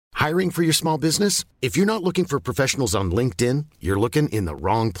Hiring for your small business? If you're not looking for professionals on LinkedIn, you're looking in the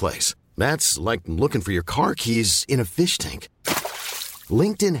wrong place. That's like looking for your car keys in a fish tank.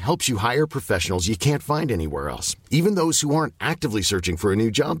 LinkedIn helps you hire professionals you can't find anywhere else, even those who aren't actively searching for a new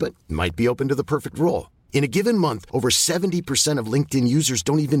job but might be open to the perfect role. In a given month, over 70% of LinkedIn users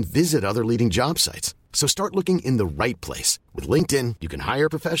don't even visit other leading job sites. So start looking in the right place. With LinkedIn, you can hire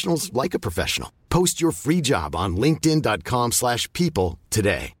professionals like a professional. Post your free job on linkedin.com/people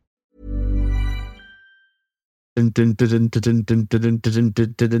today. Hello, and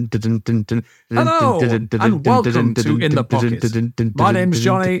welcome to In the Pocket. My name's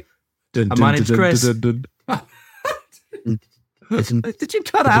Johnny, and my name's Chris. Did you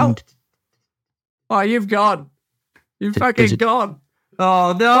cut out? Oh, you've gone. You've fucking gone.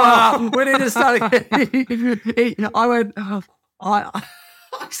 Oh, no. We need to start again.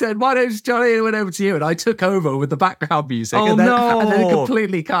 I said, my name's Johnny, and went over to you, and I took over with the background music. Oh, and then, no. And then it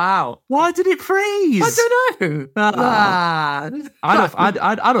completely cut out. Why did it freeze? I don't know.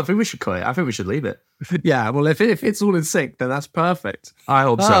 I don't think we should cut it. I think we should leave it. Yeah, well, if it's all in sync, then that's perfect. I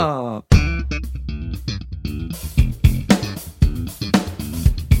hope so.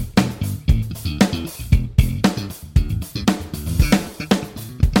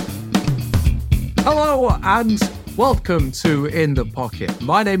 Hello and welcome to In the Pocket.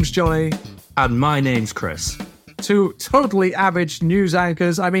 My name's Johnny. And my name's Chris. Two totally average news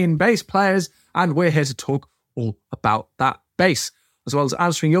anchors, bass players, and we're here to talk all about that bass, as well as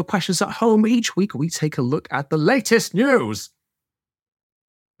answering your questions at home. Each week we take a look at the latest news.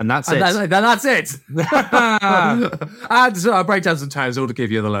 And that's it. Then that's it. And breakdowns and times all to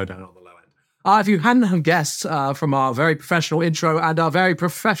give you the lowdown on the low end. If you hadn't guessed from our very professional intro and our very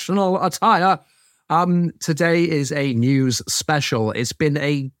professional attire, today is a news special. It's been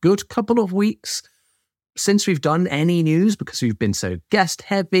a good couple of weeks since we've done any news because we've been so guest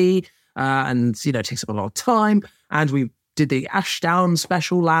heavy and, it takes up a lot of time. And we did the Ashdown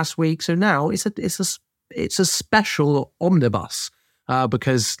special last week. So now it's a special omnibus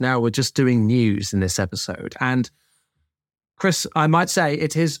because now we're just doing news in this episode. And Chris, I might say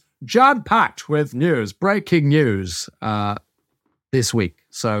it is jam-packed with news, breaking news this week.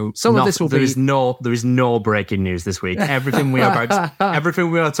 So of this will there be... There is no breaking news this week. Everything we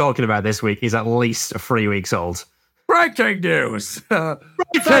are talking about this week is at least 3 weeks old. Breaking news!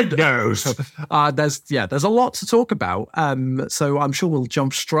 Breaking news! There's a lot to talk about. So I'm sure we'll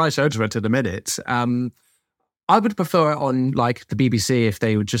jump straight into it in a minute. I would prefer it on like the BBC if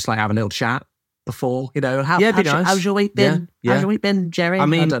they would just like have a little chat before, how's your week been? Yeah. How's your week been, Jerry? I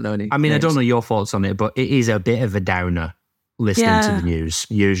don't know any. I don't know your thoughts on it, but it is a bit of a downer listening to the news,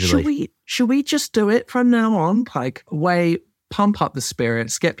 usually. Should we just do it from now on? Like, pump up the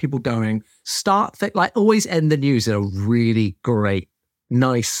spirits, get people going, always end the news in a really great,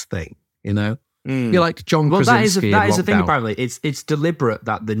 nice thing, You're like John Krasinski. That is the thing, apparently. It's deliberate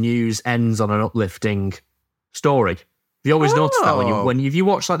that the news ends on an uplifting story. Have you always noticed that if you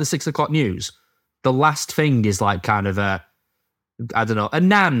watch like the 6 o'clock news, the last thing is like kind of a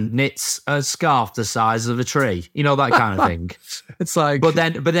nan knits a scarf the size of a tree, that kind of thing. It's like, but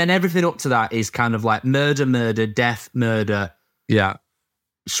then everything up to that is kind of like murder, death, murder. Yeah.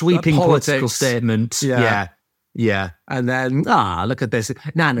 Sweeping political statement. Yeah. And then, look at this.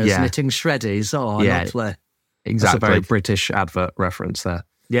 Nana's knitting shreddies. Oh, lovely. Exactly. That's a very British advert reference there.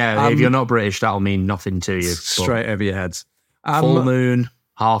 Yeah, if you're not British, that'll mean nothing to you. Straight over your heads. Full moon,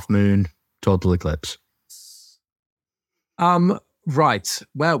 half moon, total eclipse. Right,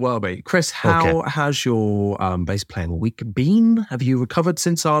 where were we? Chris, how has your bass playing week been? Have you recovered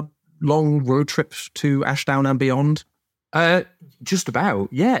since our long road trip to Ashdown and beyond? Just about.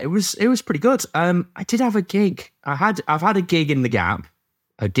 Yeah, it was pretty good. I did have a gig. I've had a gig in the gap.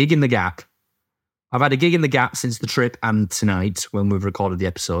 I've had a gig in the gap since the trip and tonight when we've recorded the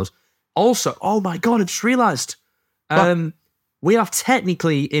episode. Also, oh my God, I just realised we are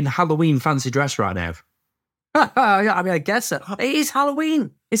technically in Halloween fancy dress right now. Yeah, I guess so. It is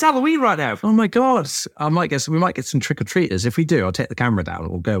Halloween. It's Halloween right now. Oh my God. We might get some trick-or-treaters. If we do, I'll take the camera down and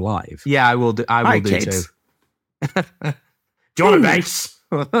we'll go live. Yeah, I will do too. Do you want a bass?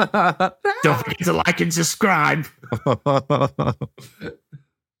 Don't forget to like and subscribe.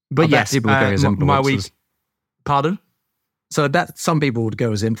 But yes, people go as influencers. My week. Pardon? So that some people would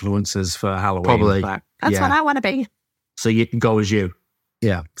go as influencers for Halloween. Probably. That's what I want to be. So you can go as you.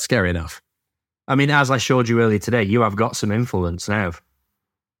 Yeah, scary enough. As I showed you earlier today, you have got some influence now.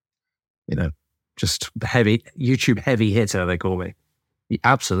 Just the YouTube heavy hitter, they call me.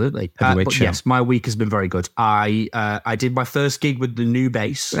 Absolutely. But yes, my week has been very good. I did my first gig with the new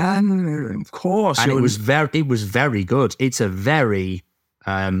bass. Of course. And it was very good. It's a very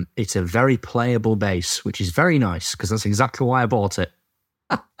It's a very playable bass, which is very nice because that's exactly why I bought it.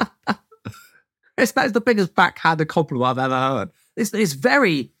 That is the biggest backhanded compliment I've ever heard. It's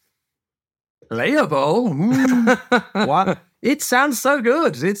very playable. What? It sounds so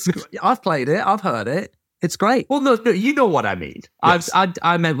good. I've played it. I've heard it. It's great. Well, no, you know what I mean. Yes.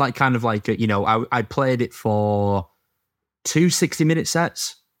 I meant like kind of like, I played it for 2 60-minute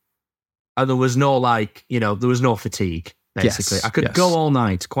sets and there was no there was no fatigue, basically. Yes, I could go all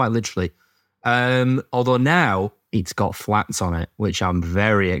night, quite literally. Although now it's got flats on it, which I'm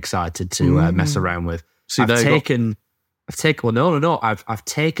very excited to mess around with. See, I've taken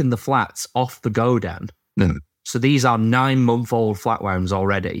the flats off the Godan. No. So these are 9-month-old flat wounds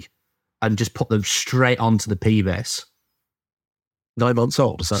already, and just put them straight onto the P-bass. 9 months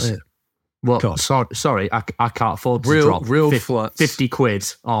old, is that it? Well, God. sorry, I can't afford to drop flats. 50 quid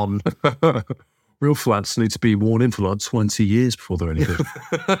on. Real flats need to be worn in for like 20 years before they're any good.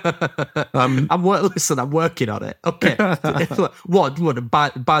 I'm working on it. Okay. What?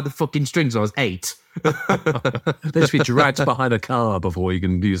 Buy the fucking strings when I was 8? They should be dragged behind a car before you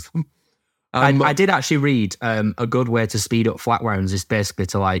can use them. I did actually read a good way to speed up flat wounds is basically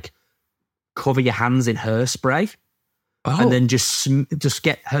to like cover your hands in hairspray and then just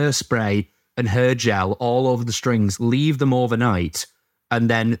get hairspray and hair gel all over the strings, leave them overnight, and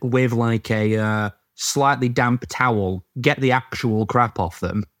then with like a slightly damp towel, get the actual crap off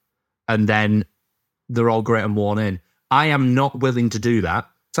them, and then they're all great and worn in. I am not willing to do that.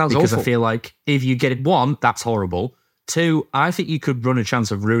 Sounds because awful. I feel like if you get it, 1, that's horrible. 2, I think you could run a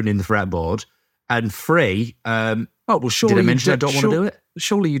chance of ruining the fretboard. And 3, surely did I mention I don't want to do it?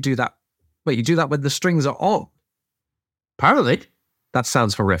 Surely you do that. Wait, you do that when the strings are on? Apparently. That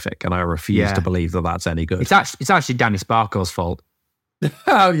sounds horrific, and I refuse to believe that that's any good. It's actually Danny Sparko's fault.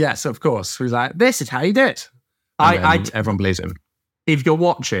 Oh, yes, of course. He's like, this is how you do it. Everyone believes him. If you're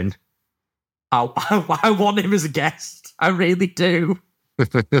watching, I want him as a guest. I really do.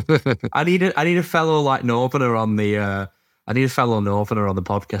 I need a fellow like Northerner on the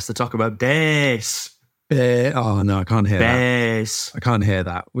podcast to talk about bass. Oh no, I can't hear bass. that. I can't hear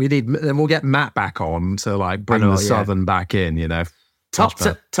that. Then we'll get Matt back on to like bring the Southern back in.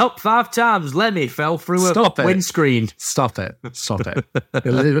 Top 5 times Lemmy fell through a windscreen. Stop it.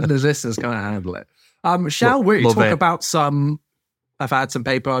 The listeners can't handle it. Shall we talk about some? I've had some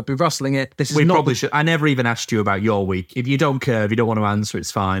paper. I'd be rustling it. We probably should. I never even asked you about your week. If you don't care, if you don't want to answer,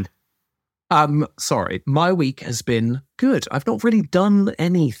 it's fine. Sorry. My week has been good. I've not really done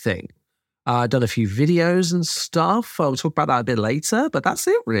anything. I've done a few videos and stuff. I'll talk about that a bit later, but that's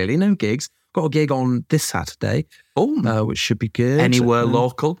it really. No gigs. Got a gig on this Saturday, which should be good. Anywhere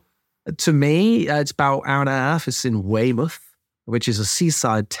local? To me, it's about an hour and a half. It's in Weymouth, which is a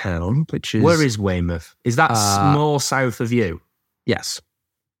seaside town. Where is Weymouth? Is that more south of you? Yes.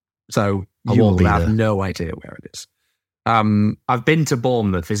 So you will have no idea where it is. I've been to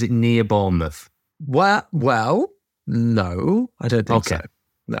Bournemouth. Is it near Bournemouth? Well, no, I don't think so.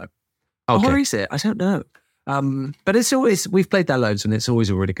 No. Okay. Or is it? I don't know. But it's always, we've played there loads and it's always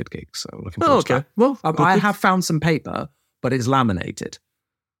a really good gig. So looking forward to that. Well, I have found some paper, but it's laminated.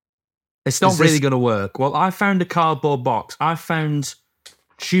 It's not really going to work. Well, I found a cardboard box. I found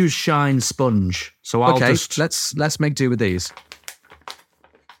Shoes Shine sponge. So let's make do with these.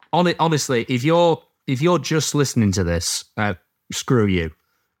 Honestly, if you're just listening to this, screw you.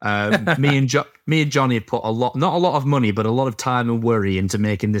 Me and Johnny have put not a lot of money, but a lot of time and worry into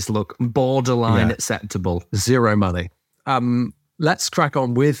making this look borderline acceptable. Zero money. Let's crack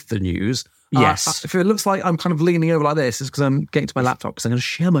on with the news. Yes. If it looks like I'm kind of leaning over like this, it's because I'm getting to my laptop because I'm going to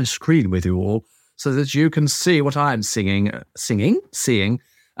share my screen with you all so that you can see what I'm seeing, and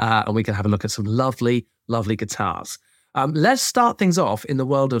we can have a look at some lovely, lovely guitars. Let's start things off in the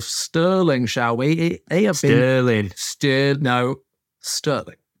world of Sterling, shall we? Sterling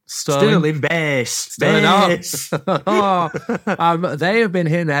bass. They have been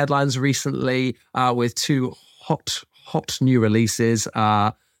hitting the headlines recently with 2 hot new releases.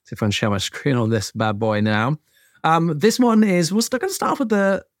 See if I can share my screen on this bad boy now. This one we're going to start with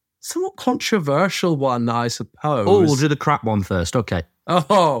the somewhat controversial one, I suppose. Oh, we'll do the crap one first. Okay.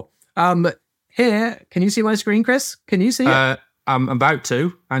 Here, can you see my screen, Chris? Can you see it? I'm about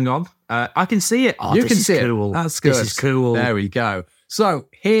to. Hang on. I can see it. You can see cool. it. That's good. This is cool. There we go. So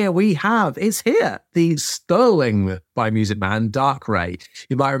here we have, the Sterling by Music Man, DarkRay.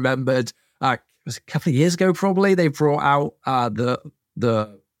 You might remember, it was a couple of years ago probably, they brought out the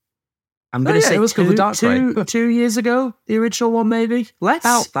I'm going to say it was called the DarkRay. 2 years ago, the original one maybe? Less?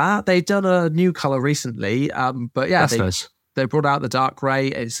 About that. They've done a new colour recently, but yeah, nice. They brought out the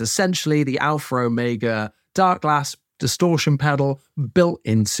DarkRay. It's essentially the Alpha Omega dark glass distortion pedal built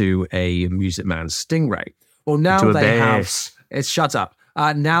into a Music Man Stingray. Well, now they have... Shut up.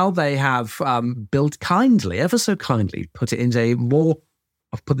 Now they have built kindly, ever so kindly, put it into a more,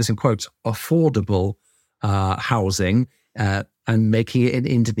 I've put this in quotes, affordable housing and making it in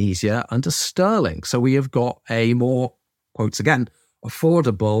Indonesia under sterling. So we have got a more, quotes again,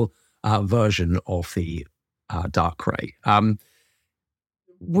 affordable version of the DarkRay.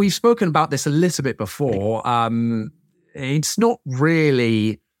 We've spoken about this a little bit before. It's not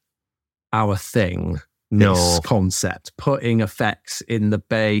really our thing. This concept, putting effects in the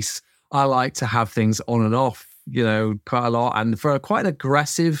bass. I like to have things on and off, quite a lot. And for quite an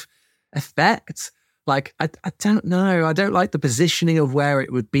aggressive effect, like, I don't know. I don't like the positioning of where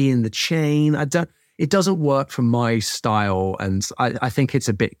it would be in the chain. It doesn't work for my style. And I think it's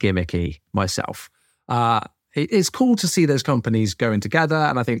a bit gimmicky myself. It's cool to see those companies going together.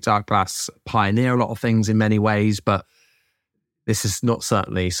 And I think Dark Glass pioneer a lot of things in many ways, but this is not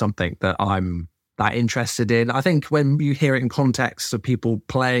certainly something that I'm that interested in. I think when you hear it in context of people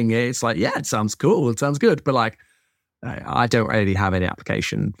playing it, it's like, yeah, it sounds cool, it sounds good, but like, I don't really have any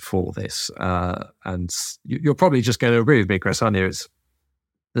application for this. And you're probably just going to agree with me, Chris, aren't you? It's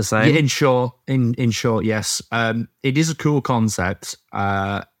the same. Yeah, in short, yes. It is a cool concept.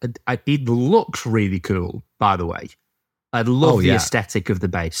 It looks really cool, by the way. I love the aesthetic of the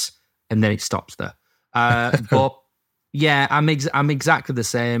bass, and then it stops there. But yeah, I'm exactly the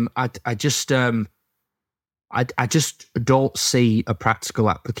same. I just don't see a practical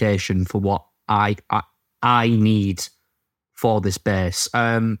application for what I need for this bass.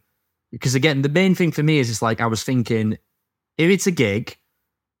 Because again, the main thing for me is it's like, I was thinking, if it's a gig,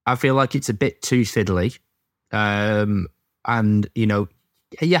 I feel like it's a bit too fiddly. And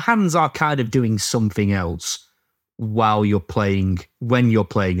your hands are kind of doing something else when you're playing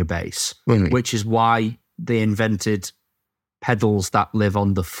a bass, which is why they invented pedals that live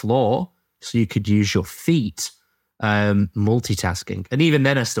on the floor, so you could use your feet, multitasking. And even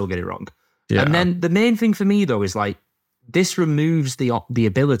then, I still get it wrong. Yeah. And then the main thing for me, though, is like, this removes the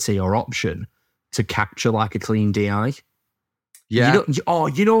ability or option to capture like a clean DI. Yeah.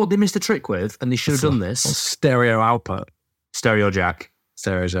 You know what they missed a trick with, and they should have done this? Stereo output. Stereo jack.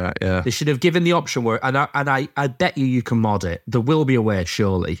 Yeah. They should have given the option where, and I bet you can mod it. There will be a way,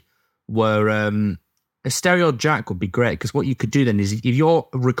 surely, where a stereo jack would be great, because what you could do then is, if you're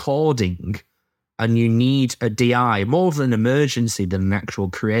recording and you need a DI, more of an emergency than an actual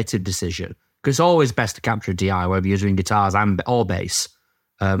creative decision, because it's always best to capture a DI, whether you're doing guitars or bass,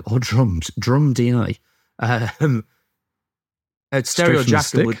 or drums, drum DI. A stereo jack,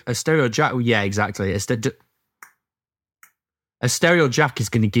 yeah, exactly. A stereo jack is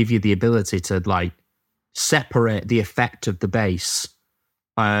going to give you the ability to like separate the effect of the bass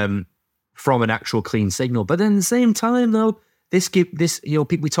from an actual clean signal. But then at the same time, though,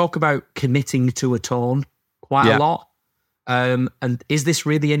 we talk about committing to a tone quite a lot. And is this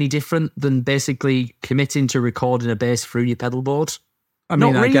really any different than basically committing to recording a bass through your pedal board? I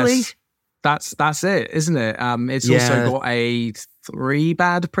mean, not really. I guess that's it, isn't it? It's also got a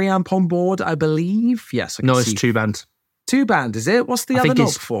 3-band preamp on board, I believe. Yes. It's 2-band. 2-band, is it? What's the other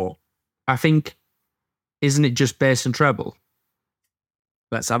knob for? I think, isn't it just bass and treble?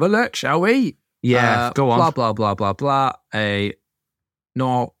 Let's have a look, shall we? Yeah, go on. Blah, blah, blah, blah, blah. A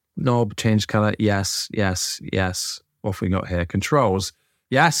knob, change color. Yes. What have we got here? Controls.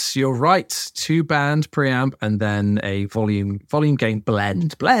 Yes, you're right. 2-band preamp, and then a volume gain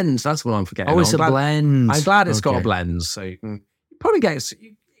blend. Blends, that's what I'm forgetting. Oh, it's a blend. I'm glad it's got a blend. So you probably get, it's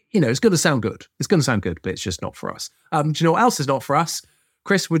going to sound good. It's going to sound good, but it's just not for us. Do you know what else is not for us?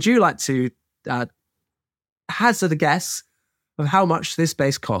 Chris, would you like to hazard a guess of how much this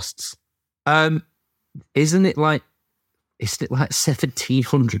bass costs? Isn't it like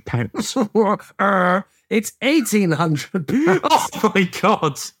 £1,700? It's £1,800. Oh my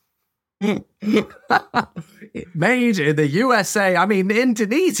God. Made in the USA. I mean,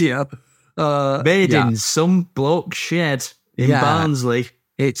 Indonesia. Made in some bloke's shed in Barnsley.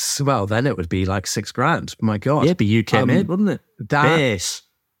 Then it would be like $6,000. My God. Yeah, it'd be UK made, wouldn't it? Bass.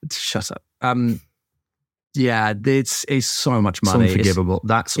 Shut up. It's so much money. It's unforgivable.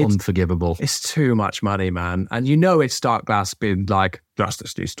 That's unforgivable. It's too much money, man. And it's Dark Glass been like, just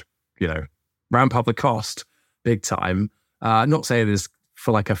at least, ramp up the cost big time. Not saying this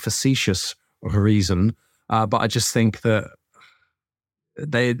for like a facetious reason, but I just think that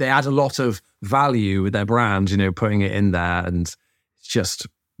they add a lot of value with their brand, putting it in there, and it's just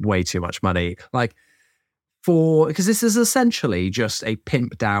way too much money. Like because this is essentially just a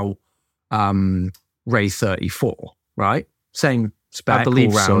pimped out Ray 34, right? Same spec, I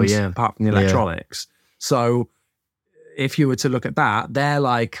believe all round, so, yeah. apart from the electronics. So if you were to look at that, they're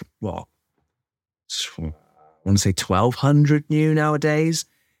like, what? I want to say 1,200 new nowadays.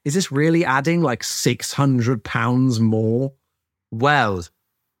 Is this really adding like £600 more? Well,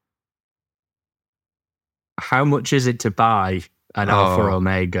 how much is it to buy an Alpha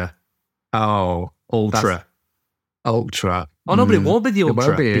Omega? Oh, Ultra. Ultra. Oh no, but it won't be the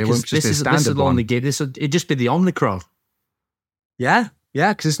Ultra. It won't because this is only game. It'd just be the Omicron. Yeah,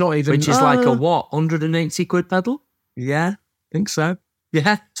 because it's not even... Which is like a what, 180 quid pedal? Yeah, I think so.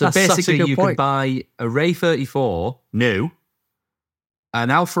 Yeah, so that's basically you point. could buy a Ray 34 new, an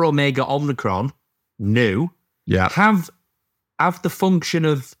Alpha Omega Omicron new, have the function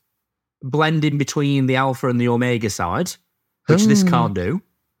of blending between the Alpha and the Omega side, which this can't do,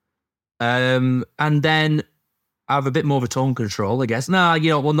 and then have a bit more of a tone control, I guess. No,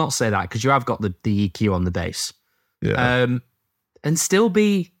 we'll not say that because you have got the EQ on the bass, and still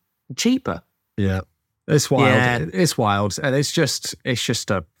be cheaper. Yeah. It's wild. Yeah. It's wild. And it's just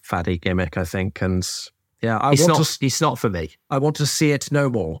a fatty gimmick, I think. And it's not for me. I want to see it no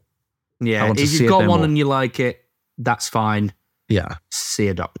more. Yeah. If you've got one and you like it, that's fine. Yeah. See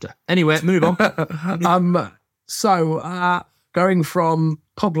a doctor. Anyway, move on. So going from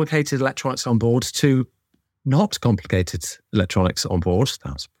complicated electronics on board to not complicated electronics on board.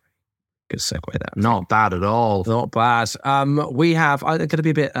 That was good segue there. Not bad at all. Not bad. I'm going to be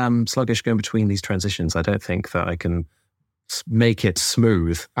a bit sluggish going between these transitions. I don't think that I can make it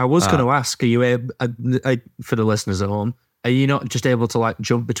smooth. I was going to ask, are you able, for the listeners at home, are you not just able to like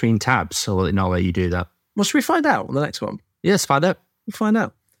jump between tabs, or will it not let you do that? Well, should we find out on the next one? Yes, find out. We'll find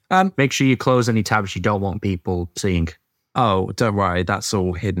out. Make sure you close any tabs you don't want people seeing. Oh, don't worry. That's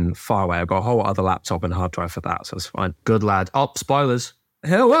all hidden far away. I've got a whole other laptop and hard drive for that, so it's fine. Good lad. Oh, spoilers.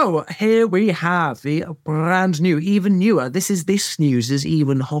 Hello, here we have the brand new, even newer. This news is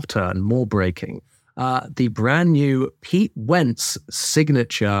even hotter and more breaking. The brand new Pete Wentz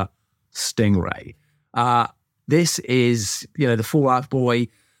signature Stingray. This is, the Fall Out Boy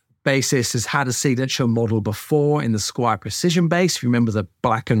bassist has had a signature model before in the Squire Precision bass. If you remember the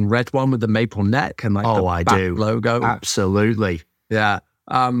black and red one with the maple neck and the back logo. Absolutely. Yeah.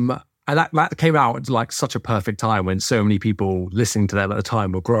 And that came out at like such a perfect time when so many people listening to them at the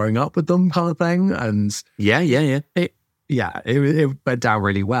time were growing up with them, kind of thing. And it went down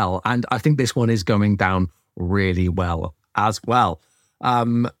really well. And I think this one is going down really well as well.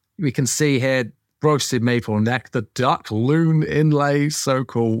 We can see here roasted maple neck, the duck loon inlay, so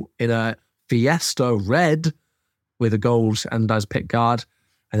cool, in a Fiesta red with a gold and as pick guard.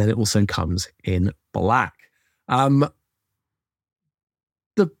 And then it also comes in black.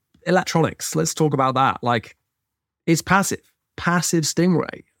 Electronics, let's talk about that. Like, it's passive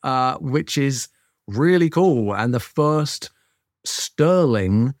Stingray, which is really cool. And the first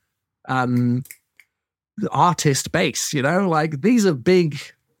Sterling artist bass, these are big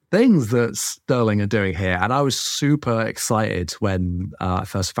things that Sterling are doing here. And I was super excited when I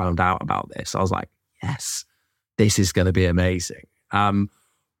first found out about this. I was like, yes, this is going to be amazing.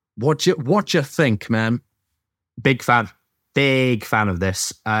 What you think, man? Big fan of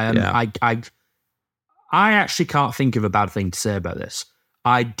this. I actually can't think of a bad thing to say about this.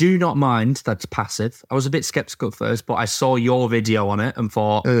 I do not mind that's passive. I was a bit skeptical at first, but I saw your video on it and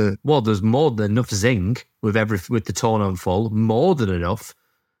thought, well, there's more than enough zing with the tone on full, more than enough.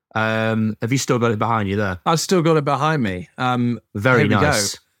 Have you still got it behind you there? I've still got it behind me. Very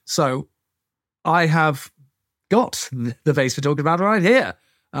nice. So I have got the bass we're talking about right here.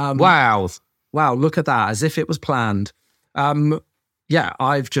 Wow, look at that, as if it was planned.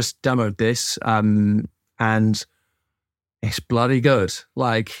 I've just demoed this, and it's bloody good.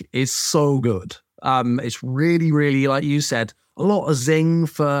 Like, it's so good. It's really, really, like you said, a lot of zing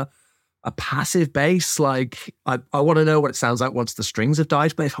for a passive bass. Like, I want to know what it sounds like once the strings have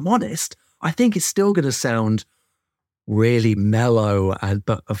died, but if I'm honest, I think it's still going to sound really mellow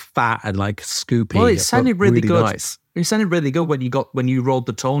but fat and like scoopy. Well, it sounded really good. Nice. It sounded really good when you rolled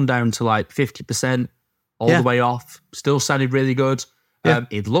the tone down to like 50%. The way off, still sounded really good. Yeah.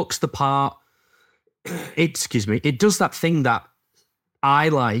 It looks the part. It does that thing that I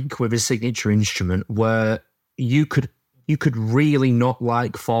like with a signature instrument where you could really not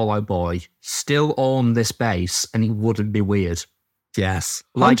like Fall Out Boy, still own this bass, and it wouldn't be weird. Yes,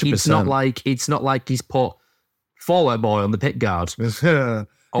 100%. Like it's not like he's put Fall Out Boy on the pick guard or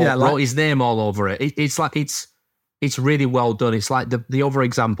wrote his name all over it. It's really well done. It's like the other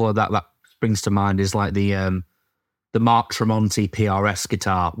example of that brings to mind is like the Mark Tremonti PRS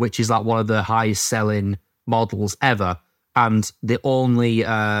guitar, which is like one of the highest selling models ever. And the only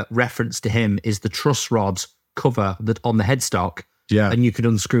reference to him is the truss rod cover that on the headstock. Yeah. And you can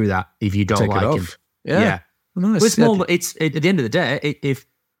unscrew that if you don't like him. Yeah. Nice. Well, it's more. It's at the end of the day, if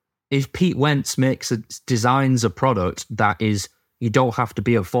Pete Wentz designs a product that is, you don't have to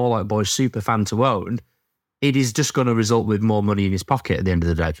be a Fall Out Boy super fan to own, it is just going to result with more money in his pocket at the end of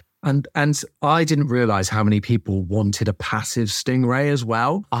the day. And I didn't realize how many people wanted a passive Stingray as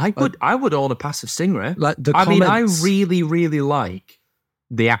well. I would own a passive Stingray. Like I really, really like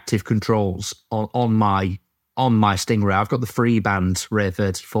the active controls on my Stingray. I've got the free band Ray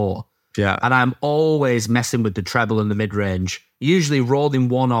 34. Yeah. And I'm always messing with the treble and the mid-range, usually rolling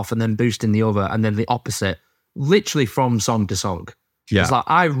one off and then boosting the other, and then the opposite, literally from song to song. Yeah. It's like,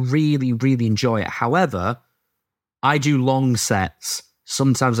 I really, really enjoy it. However, I do long sets.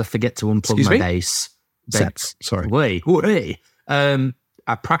 Sometimes I forget to unplug my bass. Sets, sorry. Way. I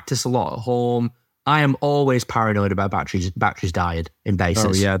practice a lot at home. I am always paranoid about batteries dying in basses.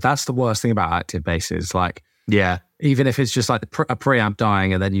 Oh, yeah. That's the worst thing about active basses. Like, yeah. Even if it's just like a preamp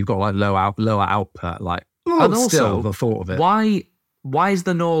dying and then you've got like lower output, like, and also, still the thought of it. Why is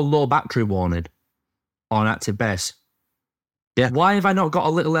there no low battery warning on active bass? Yeah. Why have I not got a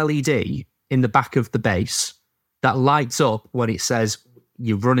little LED in the back of the bass that lights up when it says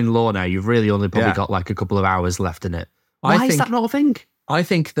you're running low now? You've really only probably got like a couple of hours left in it. Why is that not a thing? I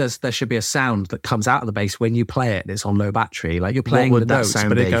think there should be a sound that comes out of the bass when you play it and it's on low battery. Like you're playing the notes,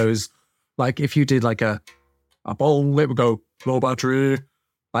 but it goes, like if you did like a ball, it would go low battery.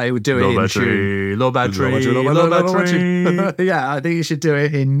 Like it would do it in tune. Low battery. Yeah, I think you should do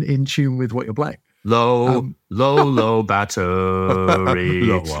it in tune with what you're playing. Low battery.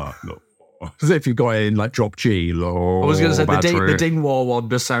 Lower. As if you've got it in like drop G, low. I was going to say the ding war one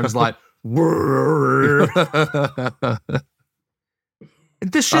just sounds like.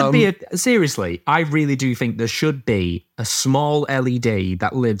 There should be seriously, I really do think there should be a small LED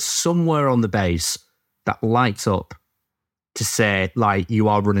that lives somewhere on the bass that lights up to say, like, you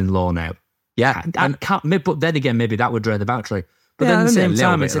are running low now. Yeah. But then again, maybe that would drain the battery. But then at the same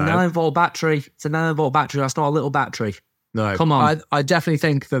time, it's a 9-volt battery. It's a 9-volt battery. That's not a little battery. No. Come on. I definitely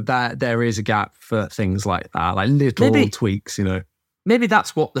think that there is a gap for things like that, like little tweaks, you know. Maybe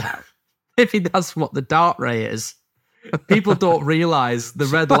that's what the DarkRay is. People don't realise the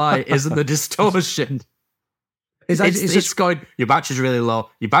red light isn't the distortion. It's going, your battery's really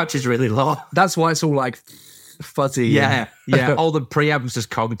low. Your battery's really low. That's why it's all like fuzzy. Yeah. All the preamps just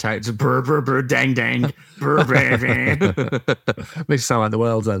contacts. Brr, brr, brr, dang, dang. Brr, brr, brr. Makes it sound like the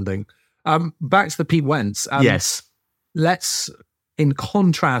world's ending. Back to the Pete Wentz. Yes. Let's, in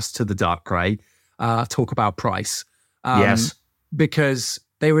contrast to the DarkRay, talk about price. Yes. Because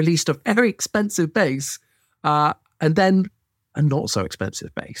they released a very expensive bass and then a not so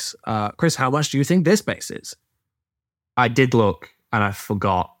expensive bass. Chris, how much do you think this bass is? I did look and I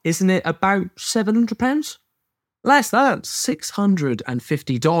forgot. Isn't it about £700? Less than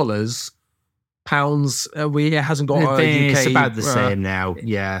 $650. Pounds. It hasn't got a UK. It's about the same now.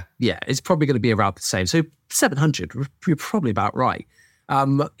 Yeah, it's probably going to be around the same. So 700, you're probably about right.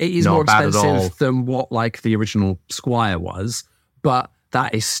 It is Not more bad expensive than what like the original Squire was, but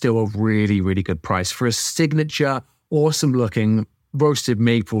that is still a really, really good price for a signature, awesome looking roasted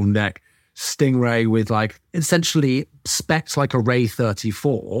maple neck Stingray with like essentially specs like a Ray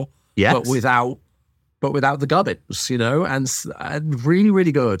 34, but without the gubbins, you know, and really,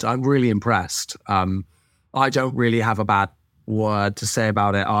 really good. I'm really impressed. I don't really have a bad word to say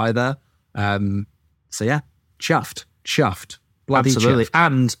about it either. So yeah, chuffed, bloody absolutely.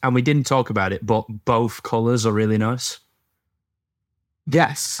 Chuffed. And we didn't talk about it, but both colours are really nice.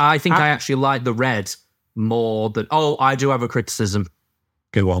 Yes, I think I actually like the red more than. Oh, I do have a criticism.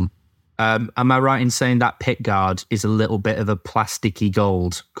 Go on. Am I right in saying that pick guard is a little bit of a plasticky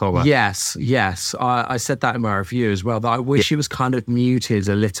gold colour? Yes. I said that in my review as well, that I wish it was kind of muted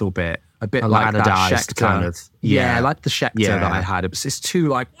a little bit. A bit like that Schecter. Kind of. Yeah, like the Schecter that I had. It's too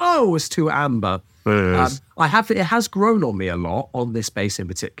like, whoa, it's too amber. It has grown on me a lot on this bass in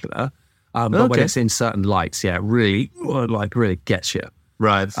particular. But when it's in certain lights, it really gets you.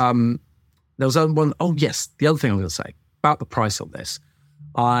 Right. There was one, the other thing I'm going to say about the price on this.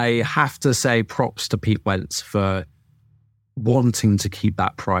 I have to say props to Pete Wentz for wanting to keep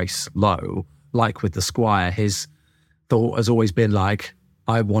that price low. Like with the Squire, his thought has always been like,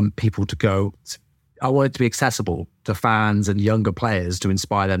 I want it to be accessible to fans and younger players to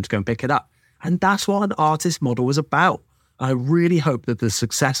inspire them to go and pick it up. And that's what an artist model is about. I really hope that the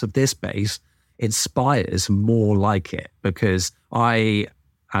success of this bass inspires more like it, because and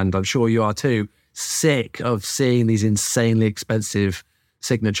I'm sure you are too, sick of seeing these insanely expensive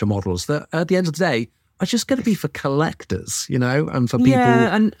signature models that at the end of the day are just going to be for collectors, you know, and for people.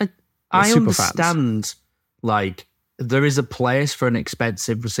 Yeah, and I understand, fans. like, there is a place for an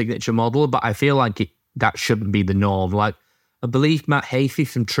expensive signature model, but I feel like that shouldn't be the norm. Like, I believe Matt Hafey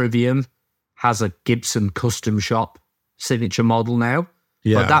from Trivium has a Gibson custom shop signature model now.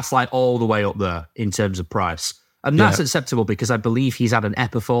 Yeah. But that's like all the way up there in terms of price. And that's acceptable because I believe he's had an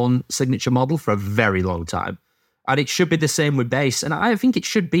Epiphone signature model for a very long time. And it should be the same with bass. And I think it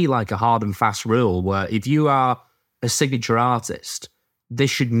should be like a hard and fast rule where if you are a signature artist, they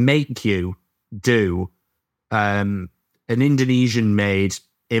should make you do an Indonesian-made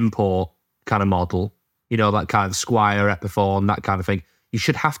import kind of model, you know, that kind of Squire, Epiphone, that kind of thing. You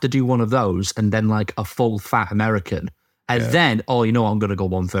should have to do one of those and then like a full fat American. And then, I'm going to go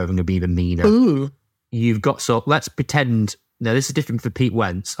one further and be even meaner. Ooh. You've got, so let's pretend, now this is different for Pete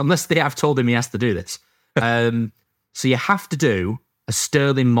Wentz, unless they have told him he has to do this. So you have to do a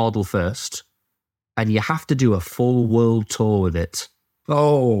Sterling model first, and you have to do a full world tour with it.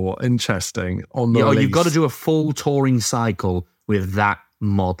 Oh, interesting. You've got to do a full touring cycle with that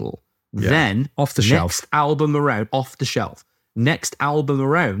model. Yeah. Then, off the shelf. Next album around, off the shelf. Next album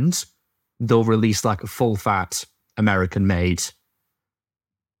around, they'll release like a full fat American made.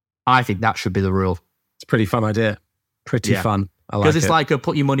 I think that should be the rule. It's a pretty fun idea. Pretty fun. I like it. Because it's like a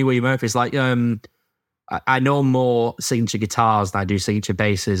put your money where your mouth is. Like, I know more signature guitars than I do signature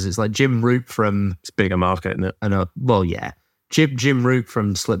basses. It's like Jim Root from... It's a bigger market, isn't it? I know. Well, yeah. Jim Root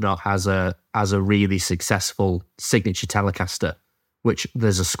from Slipknot has a really successful signature Telecaster, which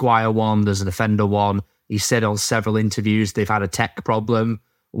there's a Squire one, there's an Fender one. He said on several interviews they've had a tech problem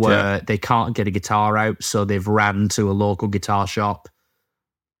where they can't get a guitar out, so they've ran to a local guitar shop,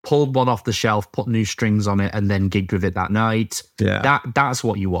 pulled one off the shelf, put new strings on it, and then gigged with it that night. Yeah. That's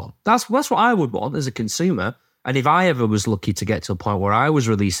what you want. That's what I would want as a consumer. And if I ever was lucky to get to a point where I was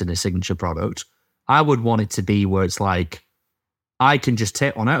releasing a signature product, I would want it to be where it's like, I can just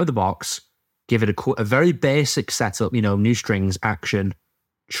take one out of the box, give it a very basic setup, you know, new strings, action,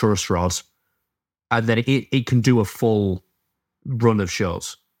 truss rod, and then it can do a full run of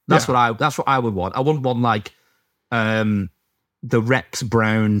shows. That's what I would want. I wouldn't want like the Rex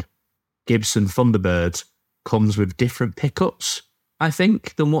Brown Gibson Thunderbird comes with different pickups, I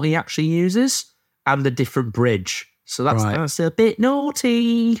think, than what he actually uses, and a different bridge. So that's a bit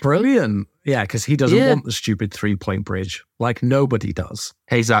naughty. Brilliant. Yeah, because he doesn't want the stupid 3-point bridge. Like nobody does.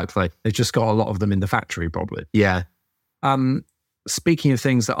 Exactly. They've just got a lot of them in the factory, probably. Yeah. Speaking of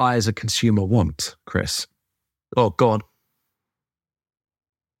things that I as a consumer want, Chris. Oh, go on.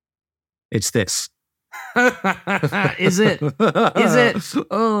 It's this. Is it? Is it?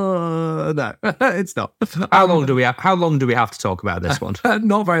 No, it's not. How long do we have to talk about this one?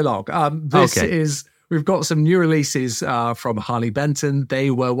 Not very long. We've got some new releases from Harley Benton.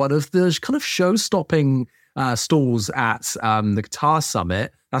 They were one of the kind of show-stopping stalls at the Guitar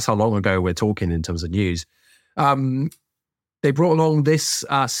Summit. That's how long ago we're talking in terms of news. They brought along this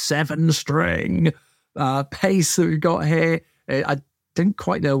 7-string bass that we've got here. I didn't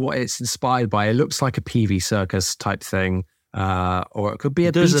quite know what it's inspired by. It looks like a PV Circus type thing, or it could be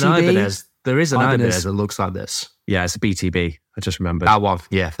a BTB. There is an Ibanez that looks like this. Yeah, it's a BTB. I just remembered. That one.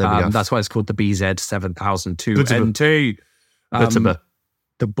 Yeah, there we go. That's why it's called the BZ7002 NT.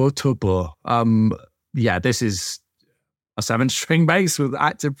 The Butterbur. Yeah, this is a 7-string bass with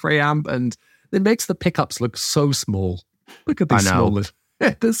active preamp, and it makes the pickups look so small. Look at these small.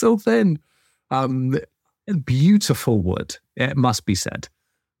 They're so thin. Beautiful wood, it must be said.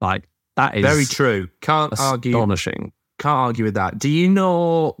 Like, that is very true. Can't argue. Astonishing. Can't argue with that. Do you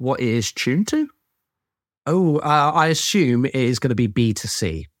know what it is tuned to? Oh, I assume it is going to be B to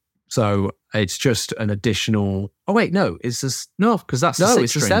C. So it's just an additional. Oh wait, no, it's this. No, because that's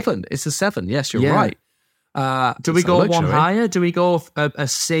it's a 7. It's a 7. Yes, you're right. Do we go one higher? Do we go a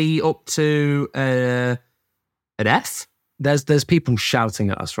C up to an F? There's people shouting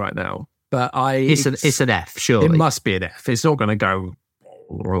at us right now, but it's an F. Surely it must be an F. It's not going to go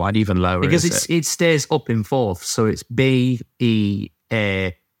right even lower because it stays up in fourth. So it's B, E,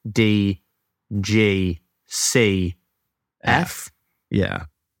 A, D, G, C, F. Yeah.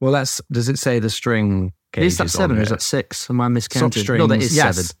 Well, does it say the string gauge is that 7 or is that 6? Am I miscounting? Stock strings, no, that is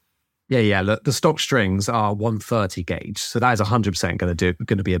 7. Yeah. The stock strings are 130 gauge, so that is 100%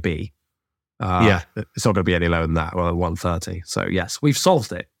 going to be a B. It's not going to be any lower than that. Well, 130. So yes, we've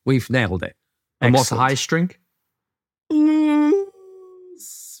solved it. We've nailed it. And what's the highest string? A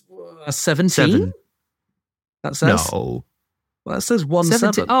 17. 7. That says no. Well, that says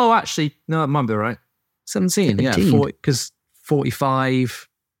 17. Oh, actually, no, it might be right. 17. 17. Yeah, because 45.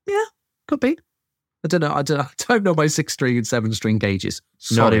 Yeah, could be. I don't know. I don't know my 6-string and 7-string gauges.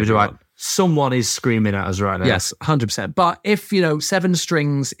 Not even right. Someone is screaming at us right now. Yes, 100%. But if 7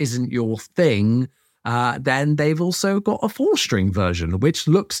 strings isn't your thing, Then they've also got a 4-string version, which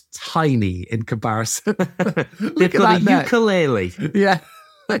looks tiny in comparison. They've got a ukulele. Yeah,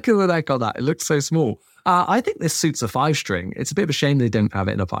 look at the neck on that. It looks so small. I think this suits a 5-string. It's a bit of a shame they don't have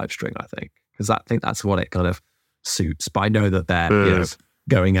it in a 5-string, I think, because I think that's what it kind of suits. But I know that they're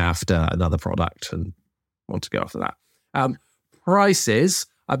going after another product and want to go after that. Prices,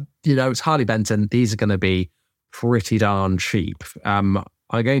 it's Harley Benton. These are going to be pretty darn cheap. I'm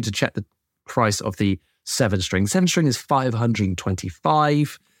going to check the price of the 7-string. 7-string is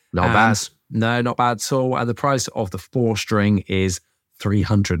 $525. Not bad. No, not bad at all. And the price of the 4-string is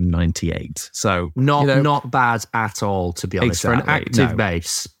 $398. So not bad at all, to be honest. Exactly, for an active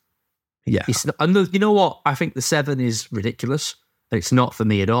bass. Yeah. It's not, and you know what? I think the 7 is ridiculous. It's not for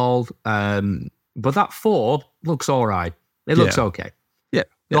me at all. But that 4 looks all right. It looks okay. Yeah.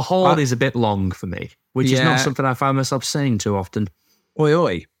 The horn is a bit long for me, which is not something I find myself saying too often. Oi,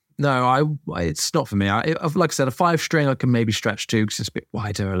 oi. No, it's not for me. Like I said, a 5-string I can maybe stretch to because it's a bit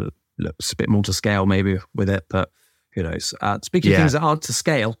wider, looks a bit more to scale maybe with it, but who knows? Speaking of things that aren't to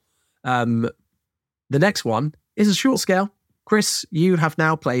scale, the next one is a short scale. Chris, you have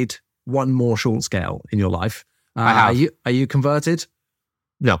now played one more short scale in your life. I have. Are you converted?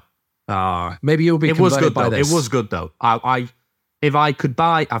 No. Maybe you'll be converted by this. It was good though. If I could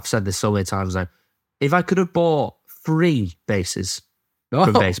buy, I've said this so many times now, if I could have bought 3 basses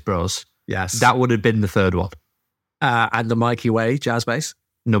from Bass Bros, yes, that would have been the 3rd one. And the Mikey Way jazz bass?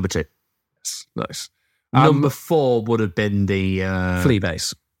 Number 2. Yes, nice. Number 4 would have been the flea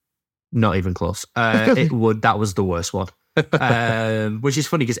bass. Not even close. That was the worst one. Which is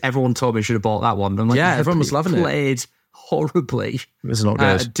funny because everyone told me I should have bought that one. I'm like, everyone was loving it. Played horribly. It was not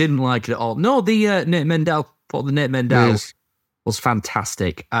good. I didn't like it at all. No, the Nate Mendel. Thought the Nate Mendel was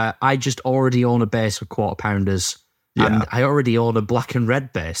fantastic. I just already own a bass with quarter pounders, and I already own a black and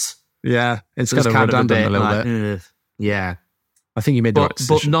red bass. Yeah, it's kind of redundant a little bit. Yeah, I think you made the right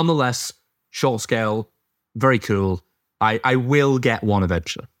decision. But nonetheless, short scale, very cool. I will get one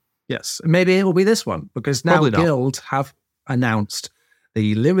eventually. Yes, maybe it will be this one because now Guild have announced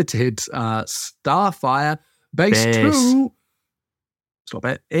the limited Starfire Bass 2. Stop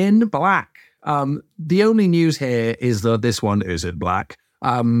it, in black. The only news here is that this one is in black.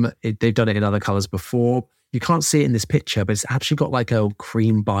 They've done it in other colors before. You can't see it in this picture, but it's actually got like a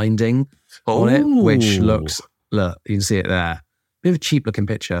cream binding on it, which looks, look, you can see it there. Bit of a cheap looking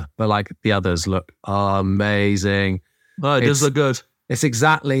picture, but like the others look amazing. Oh, it does look good. It's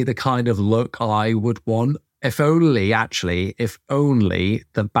exactly the kind of look I would want. If only the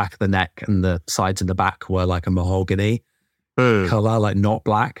back of the neck and the sides and the back were like a mahogany color, like not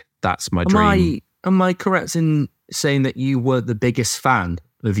black. That's my dream. Am I correct in saying that you were the biggest fan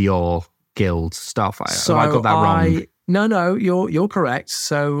of your Guild Starfire? So have I got that wrong? No, you're correct.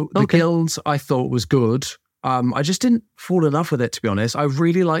 So the Guild I thought was good. I just didn't fall in love with it, to be honest. I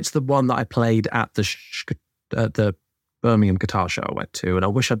really liked the one that I played at the Birmingham guitar show I went to, and I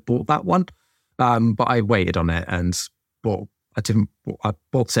wish I'd bought that one. But I waited on it and I bought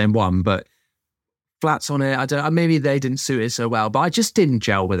the same one, but flats on it. Maybe they didn't suit it so well, but I just didn't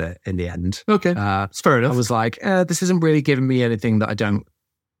gel with it in the end. Okay. It's fair enough. I was like, this isn't really giving me anything that I don't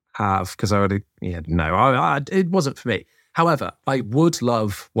have because I already, it wasn't for me. However, I would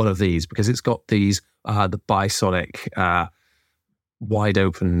love one of these because it's got these, the bisonic, wide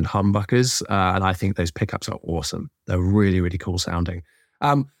open humbuckers, and I think those pickups are awesome. They're really, really cool sounding.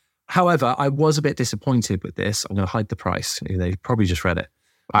 However, I was a bit disappointed with this. I'm going to hide the price. They probably just read it.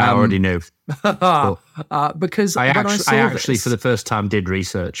 I already knew. Because I actually for the first time did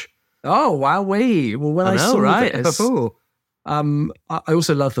research. Oh, wow. Well, when I saw right? this, I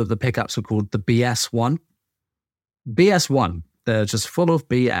also love that the pickups are called the BS1. BS1. They're just full of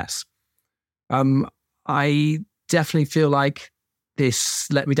BS. I definitely feel like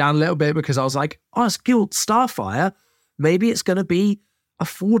this let me down a little bit because I was like, it's Guild Starfire. Maybe it's going to be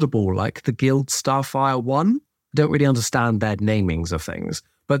affordable like the Guild Starfire 1. I don't really understand their namings of things,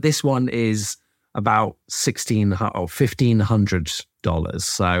 but this one is about $1,600 or $1,500.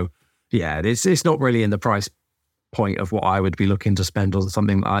 So yeah, it's not really in the price point of what I would be looking to spend on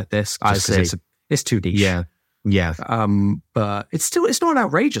something like this. I see. It's too niche. Yeah. But it's not an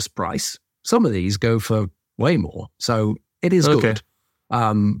outrageous price. Some of these go for way more, so it is good.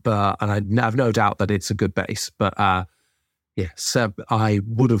 And I have no doubt that it's a good bass. But so I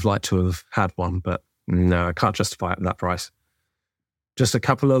would have liked to have had one, but no, I can't justify it at that price. Just a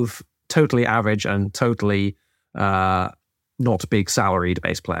couple of totally average and totally not big salaried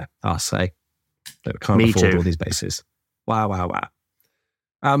bass player, I'll say. That can't afford all these basses. Wow.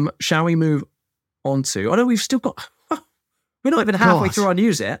 Shall we move on to... we've still got... We're not even halfway through our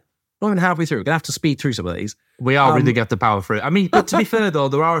news yet. Not even halfway through. We're going to have to speed through some of these. We are really going to have to power through. I mean, but to be fair, though,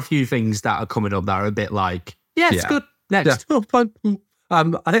 there are a few things that are coming up that are a bit like, it's good. Next. Yeah. Oh, fine. I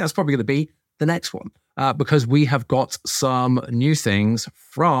think that's probably going to be the next one because we have got some new things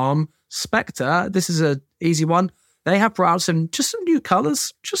from Spectre. This is an easy one. They have brought out some new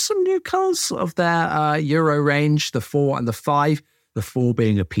colours of their Euro range, the 4 and the 5. The 4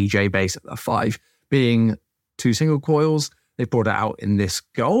 being a PJ base, the 5 being 2 single coils. They brought it out in this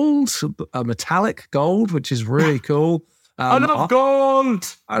gold, a metallic gold, which is really cool. I love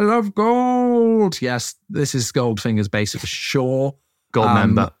gold. I love gold. Yes, this is Goldfinger's base for sure. Gold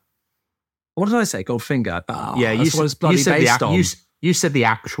member. What did I say? Goldfinger. Oh, yeah, you said you said the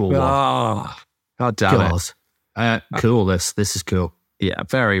actual one. Oh, God damn it. Cool. This is cool. Yeah,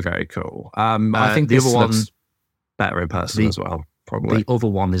 very, very cool. I think the this other one looks better in person as well, probably. The other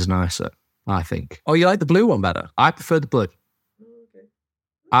one is nicer, I think. Oh, you like the blue one better? I prefer the blue.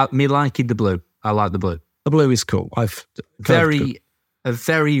 Me liking the blue. I like the blue. The blue is cool. A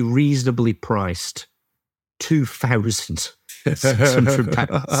very reasonably priced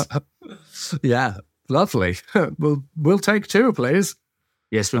 £2,600. Yeah, lovely. We'll take 2, please.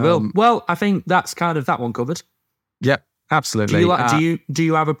 Yes, we will. Well, I think that's kind of that one covered. Yep, absolutely. Do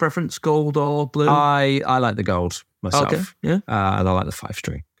you have a preference, gold or blue? I like the gold myself. Okay, yeah. And I like the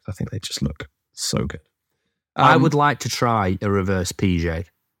 5-string. I think they just look so good. I would like to try a reverse PJ.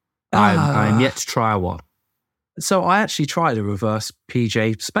 I'm yet to try one. So I actually tried a reverse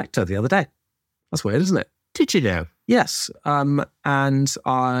PJ Spectre the other day. That's weird, isn't it? Did you know? Yes. And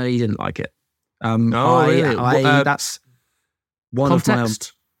I didn't like it. Really? That's one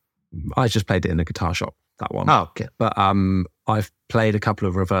context? of my... I just played it in a guitar shop, that one. Oh, okay. But I've played a couple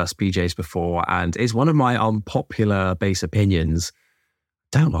of reverse PJs before, and it's one of my unpopular bass opinions.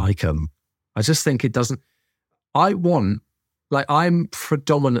 Don't like them. I just think it doesn't... I'm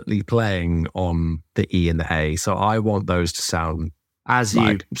predominantly playing on the E and the A, so I want those to sound as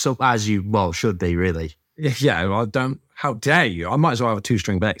you should be, really. Yeah, I don't. How dare you? I might as well have a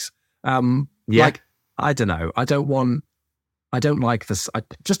 2-string bass. I don't know. I don't like this. I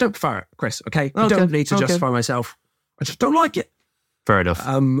just don't prefer it, Chris. Okay, I don't need to justify myself. I just don't like it. Fair enough.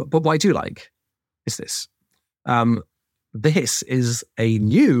 But what I do like is this. This is a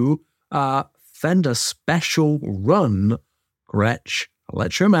new Fender Special Run Gretsch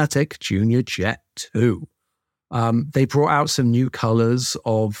Electromatic Junior Jet 2. They brought out some new colors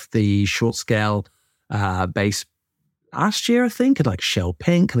of the short scale bass last year, I think, and like shell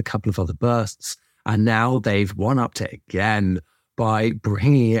pink and a couple of other bursts. And now they've one-upped it again by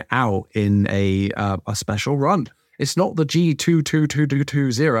bringing it out in a special run. It's not the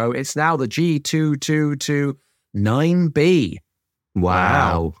G22220, it's now the G2229B.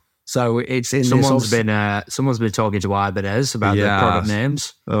 Wow. So it's in someone's been talking to Ibanez about the product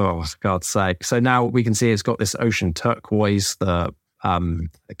names. Oh, for God's sake. So now we can see it's got this ocean turquoise, I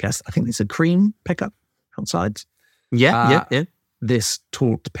think it's a cream pickup outside. Yeah. This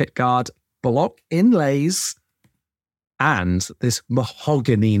torqued pickguard, block inlays, and this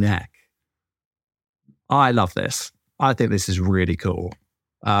mahogany neck. I love this. I think this is really cool.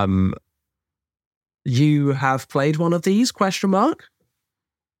 You have played one of these, ?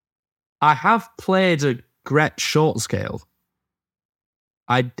 I have played a Gretsch short scale.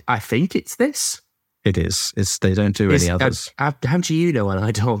 I think it's this. It is. They don't do any others. How do you know and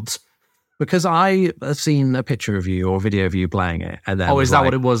I don't? Because I have seen a picture of you or video of you playing it. And then is that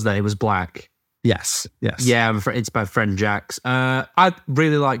what it was then? It was black. Yes. Yeah, it's my friend Jack's. I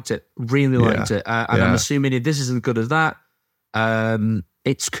really liked it. And I'm assuming if this isn't as good as that,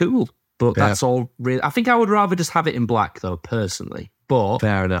 it's cool. But that's all really... I think I would rather just have it in black, though, personally. But...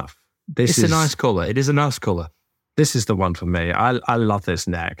 Fair enough. It's a nice colour. It is a nice colour. This is the one for me. I love this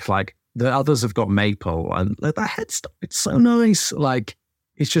neck. Like, the others have got maple, and like, that headstock, it's so nice. Like,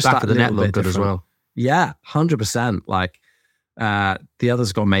 it's just back that of the neck look good as well. Yeah, 100%. Like, the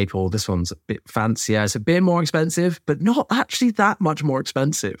others got maple. This one's a bit fancier. It's a bit more expensive, but not actually that much more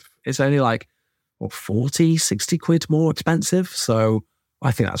expensive. It's only like, 40, 60 quid more expensive. So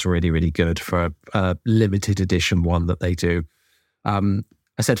I think that's really, really good for a limited edition one that they do.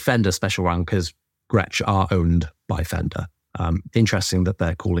 I said Fender Special Run because Gretsch are owned by Fender. Interesting that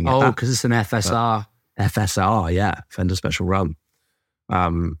they're calling it that. because it's an FSR. FSR, yeah. Fender Special Run.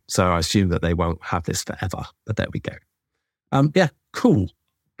 So I assume that they won't have this forever, but there we go. Yeah, cool.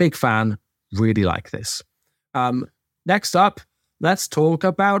 Big fan. Really like this. Next up, let's talk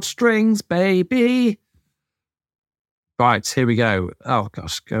about strings, baby. Right, here we go. Oh,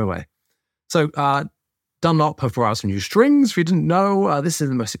 gosh, go away. So, Dunlop have brought out some new strings. If you didn't know, this is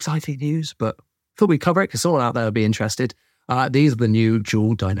the most exciting news, but thought we'd cover it because someone out there would be interested. These are the new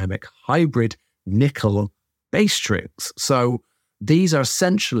dual dynamic hybrid nickel bass strings. So these are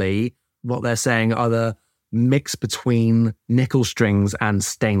essentially what they're saying are the mix between nickel strings and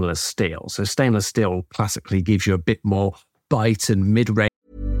stainless steel. So stainless steel classically gives you a bit more bite and mid-range.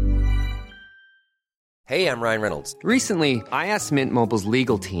 Hey, I'm Ryan Reynolds. Recently, I asked Mint Mobile's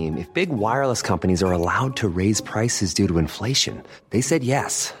legal team if big wireless companies are allowed to raise prices due to inflation. They said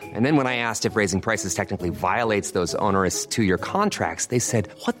yes. And then when I asked if raising prices technically violates those onerous 2-year contracts, they said,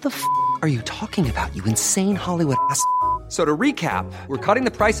 "What the f*** are you talking about, you insane Hollywood ass?" So to recap, we're cutting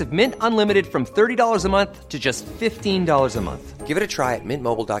the price of Mint Unlimited from $30 a month to just $15 a month. Give it a try at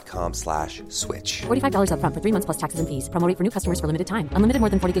mintmobile.com/switch. $45 up front for 3 months plus taxes and fees. Promo rate for new customers for limited time. Unlimited more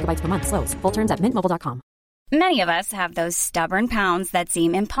than 40 gigabytes per month. Slows full terms at mintmobile.com. Many of us have those stubborn pounds that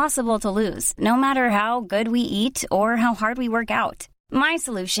seem impossible to lose, no matter how good we eat or how hard we work out. My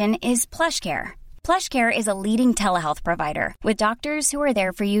solution is PlushCare. PlushCare is a leading telehealth provider with doctors who are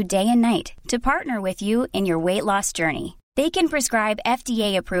there for you day and night to partner with you in your weight loss journey. They can prescribe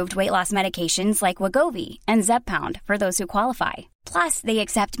FDA-approved weight loss medications like Wegovy and Zepbound for those who qualify. Plus, they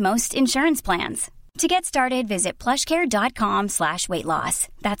accept most insurance plans. To get started, visit plushcare.com/weightloss.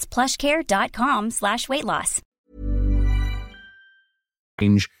 That's plushcare.com/weightloss.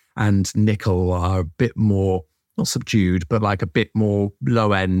 And nickel are a bit more, not subdued, but like a bit more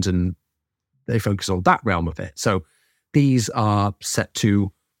low end, and they focus on that realm of it. So these are set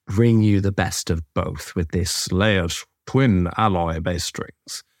to bring you the best of both with this layered twin alloy bass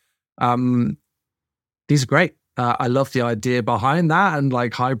strings. These are great. I love the idea behind that and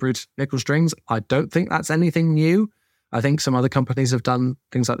like hybrid nickel strings. I don't think that's anything new. I think some other companies have done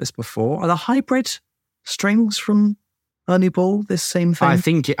things like this before. Are the hybrid strings from Ernie Ball this same thing? I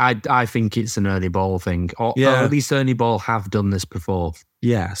think it's an Ernie Ball thing. Or at least Ernie Ball have done this before.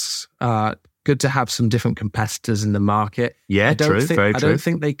 Yes. Good to have some different competitors in the market. Yeah, very true. I don't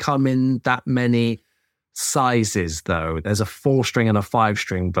think they come in that many sizes, though. There's a 4-string and a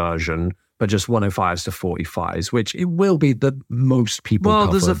 5-string version, but just 105s to 45s, which it will be the most people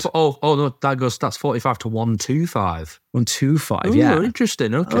covered. There's that's 45 to 125. 125, Ooh, yeah.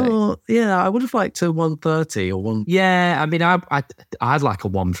 Interesting, okay. Oh, yeah, I would have liked a 130 or one. Yeah, I mean, I'd like a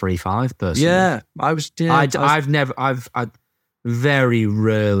 135 personally. Yeah, I very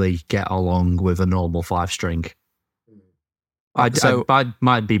rarely get along with a normal 5-string.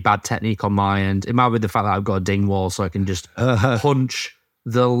 Might be bad technique on my end. It might be the fact that I've got a ding wall, so I can just punch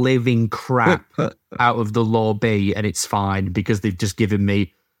the living crap out of the low B, and it's fine because they've just given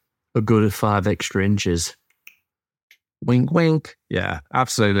me a good 5 extra inches. Wink, wink. Yeah,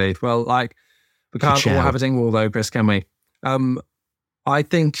 absolutely. Well, like, we can't all have a ding wall though, Chris, can we? I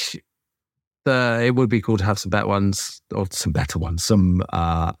think it would be cool to have some better ones, or some better ones, some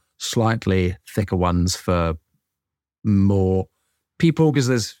slightly thicker ones for more people, because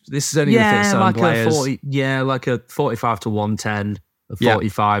this is only going to fit certain players. Like a 45 to 110, a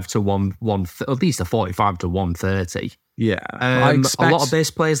 45 to 1, at least a 45 to 130. Yeah, a lot of bass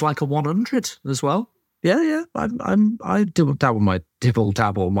players like a 100 as well. Yeah. I dabble my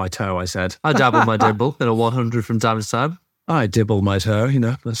toe. I said I dabble my dibble in a 100 from time to time. I dibble my toe.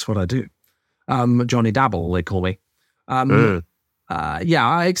 That's what I do. Johnny Dabble, they call me. I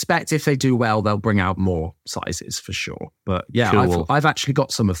expect if they do well, they'll bring out more sizes for sure. But yeah, cool. I've actually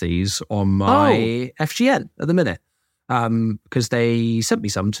got some of these on my FGN at the minute because they sent me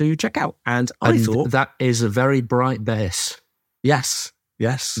some to check out. And I thought that is a very bright bass. Yes.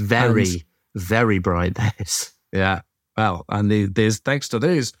 Very bright bass. Yeah. Well, and there's thanks to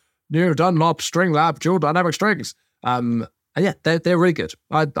these new Dunlop String Lab dual dynamic strings. Yeah, they're really good.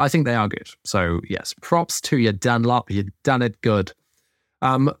 I think they are good. So yes, props to you, Dunlop. You've done it good.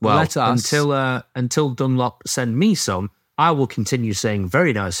 Until Dunlop send me some, I will continue saying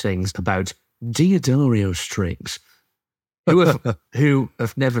very nice things about Diodario strings, who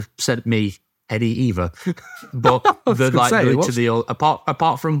have never sent me any either. But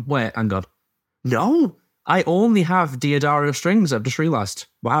apart from where, hang on. No, I only have Diodario strings. I've just realised.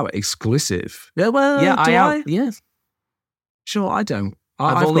 Wow, exclusive. Yeah, well, yeah. Sure, I don't.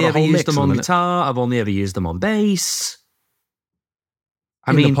 I've only ever used them on guitar. I've only ever used them on bass.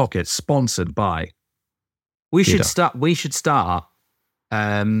 In the pocket, sponsored by. We should start. Not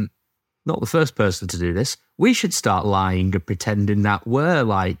the first person to do this. We should start lying and pretending that we're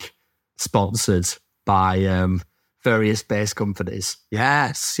like sponsored by various bass companies.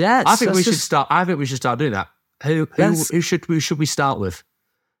 Yes. I think we should start doing that. Who should we start with?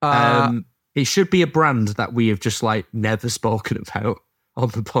 It should be a brand that we have just like never spoken about on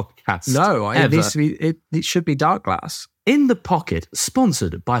the podcast. No, it needs to be. It should be Dark Glass. In the Pocket,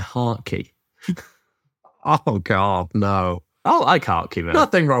 sponsored by Hartkey. Oh, God, no. I like Harky, man.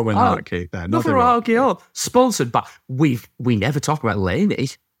 Nothing wrong with Harky. Nothing wrong with Harky. Oh, sponsored by... We never talk about Laney.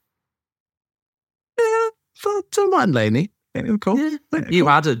 Yeah, don't mind Laney. Yeah, cool. Yeah. Yeah, You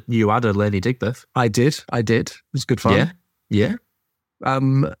cool. had a Laney Digbeth. I did. It was good fun. Yeah.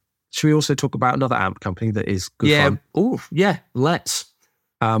 Should we also talk about another amp company that is good fun? Oh, yeah. Let's.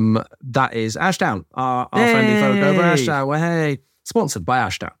 That is Ashdown, our friendly folk over Ashdown. Well, hey, sponsored by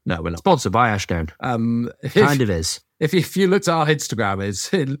Ashdown. No, we're not. Sponsored by Ashdown. Kind of is. If you looked at our Instagram,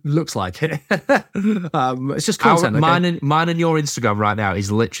 it looks like it. It's just content. Mine and your Instagram right now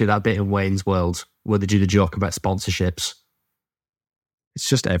is literally that bit in Wayne's World where they do the joke about sponsorships. It's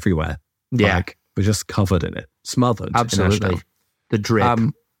just everywhere. Yeah. Like, we're just covered in it, smothered. Absolutely. The drip.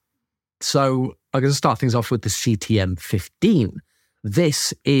 So I'm going to start things off with the CTM 15.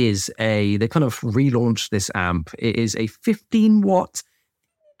 This is they kind of relaunched this amp. It is a 15-watt,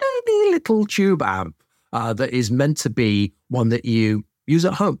 tiny little tube amp that is meant to be one that you use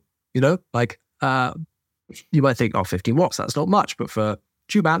at home. You know, like you might think, 15 watts, that's not much, but for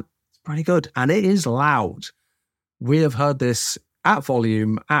tube amp, it's pretty good. And it is loud. We have heard this at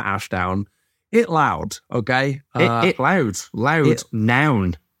volume at Ashdown. It loud, okay? It loud. Loud.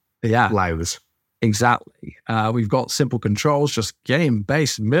 Noun. Yeah. Loud. Exactly. We've got simple controls, just gain,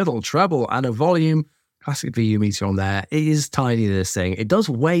 bass, middle, treble, and a volume. Classic VU meter on there. It is tiny, this thing. It does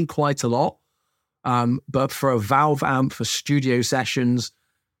weigh quite a lot, but for a Valve amp for studio sessions,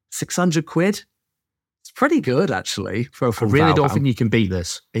 600 quid. It's pretty good, actually. For a full I really Valve don't amp. think you can beat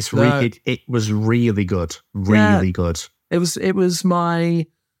this. It was really good. Really good. It was my,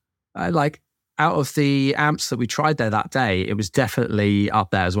 out of the amps that we tried there that day, it was definitely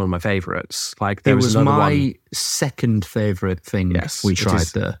up there as one of my favorites. Like, there was another one. Second favorite thing we tried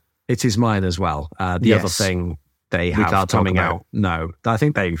there. It is mine as well. The other thing they have coming out. No, I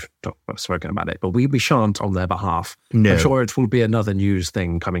think they've spoken about it, but we shan't on their behalf. No. I'm sure it will be another news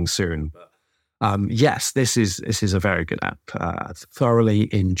thing coming soon. But, yes, this is a very good app.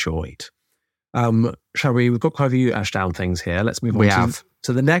 Thoroughly enjoyed. Shall we? We've got quite a few Ashdown things here. Let's move on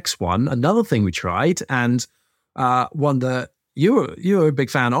to the next one. Another thing we tried, and one that you were a big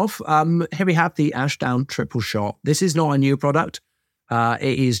fan of. Here we have the Ashdown Triple Shot. This is not a new product.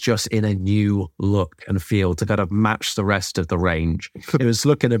 It is just in a new look and feel to kind of match the rest of the range. It was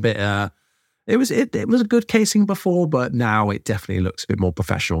looking a bit. It was a good casing before, but now it definitely looks a bit more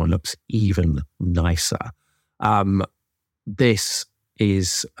professional and looks even nicer. This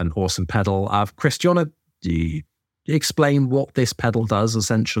is an awesome pedal. Chris, do you want to explain what this pedal does,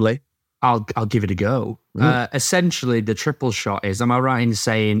 essentially? I'll give it a go. Essentially, the Triple Shot is, am I right in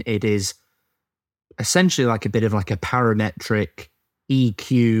saying it is essentially like a bit of like a parametric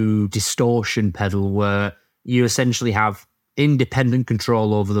EQ distortion pedal where you essentially have independent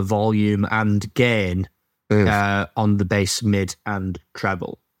control over the volume and gain on the bass, mid, and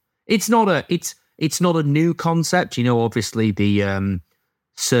treble. It's not a new concept. You know, obviously the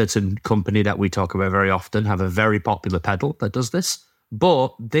certain company that we talk about very often have a very popular pedal that does this.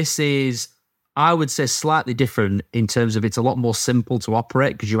 But this is, I would say, slightly different in terms of it's a lot more simple to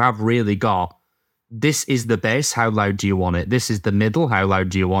operate because you have really got, this is the bass, how loud do you want it? This is the middle, how loud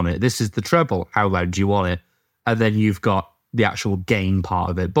do you want it? This is the treble, how loud do you want it? And then you've got the actual gain part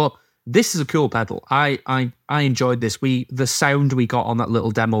of it. But this is a cool pedal. I enjoyed this. The sound we got on that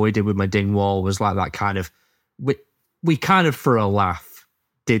little demo we did with my Dingwall was like that kind of, we kind of for a laugh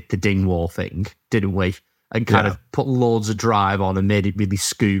did the Dingwall thing, didn't we? And kind of put loads of drive on and made it really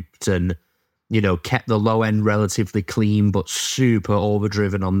scooped and, you know, kept the low end relatively clean, but super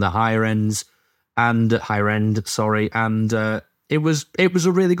overdriven on the higher end. And it was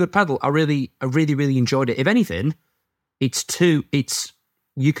a really good pedal. I really enjoyed it. If anything,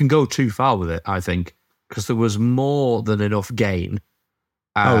 you can go too far with it, I think, because there was more than enough gain.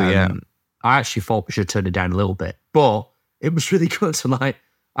 I actually thought we should turn it down a little bit, but it was really good tonight.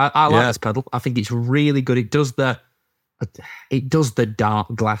 I like this pedal. I think it's really good. It does the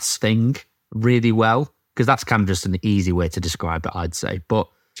dark glass thing really well, because that's kind of just an easy way to describe it, I'd say. But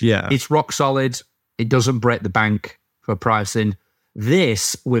yeah, it's rock solid. It doesn't break the bank for pricing.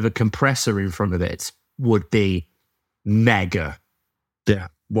 This with a compressor in front of it would be mega. Yeah,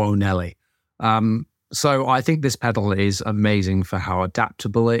 whoa, Nelly. So I think this pedal is amazing for how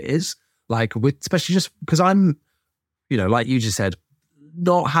adaptable it is. Like, especially just because I'm, you know, like you just said,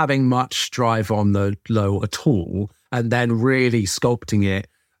 not having much drive on the low at all, and then really sculpting it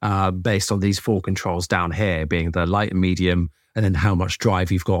based on these four controls down here, being the light and medium, and then how much drive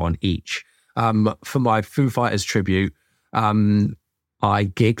you've got on each. For my Foo Fighters tribute, I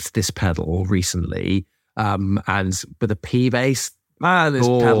gigged this pedal recently, and with a P bass, Man, this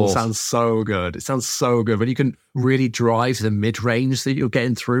pedal sounds so good. It sounds so good. When you can really drive the mid-range that you're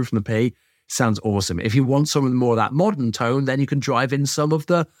getting through from the P, it sounds awesome. If you want some more of that modern tone, then you can drive in some of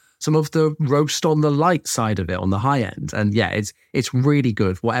the roast on the light side of it, on the high end. And yeah, it's really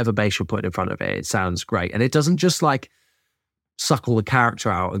good. Whatever bass you're putting in front of it, it sounds great. And it doesn't just like suckle the character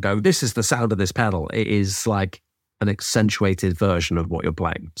out and go, this is the sound of this pedal. It is like an accentuated version of what you're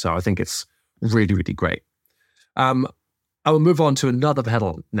playing. So I think it's really, really great. I will move on to another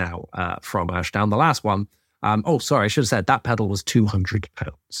pedal now from Ashdown. The last one. Sorry, I should have said that pedal was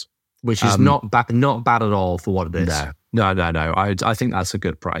 £200, which is not bad at all for what it is. No. I think that's a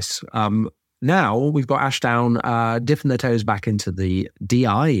good price. Now we've got Ashdown dipping their toes back into the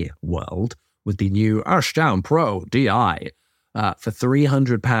DI world with the new Ashdown Pro DI for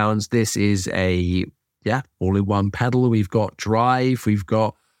 £300. This is a all-in-one pedal. We've got drive. We've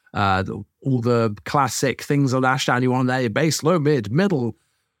got all the classic things on Ashdown you want there, bass, low, mid, middle,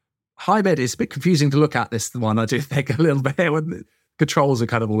 high mid. It's a bit confusing to look at this one, I do think, a little bit, when the controls are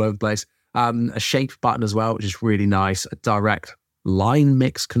kind of all over the place. A shape button as well, which is really nice. A direct line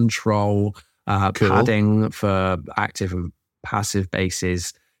mix control, padding for active and passive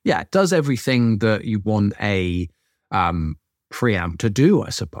basses. Yeah, it does everything that you want a preamp to do,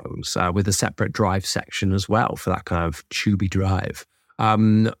 I suppose, with a separate drive section as well for that kind of tubey drive.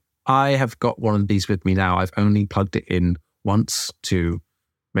 I have got one of these with me now. I've only plugged it in once to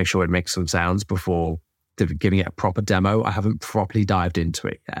make sure it makes some sounds before giving it a proper demo. I haven't properly dived into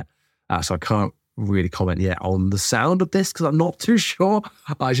it yet, so I can't really comment yet on the sound of this because I'm not too sure.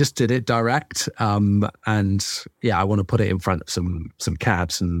 I just did it direct, and I want to put it in front of some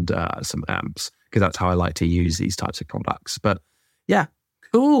cabs and some amps because that's how I like to use these types of products. But yeah,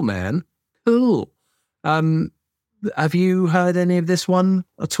 cool, man, cool. Have you heard any of this one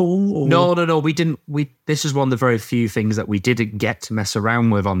at all? Or? No, we didn't. This is one of the very few things that we didn't get to mess around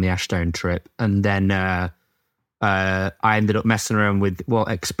with on the Ashdown trip. And then I ended up messing around with,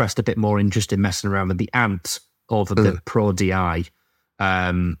 expressed a bit more interest in messing around with the amps over the Pro DI.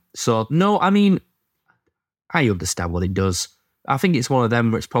 So, no, I mean, I understand what it does. I think it's one of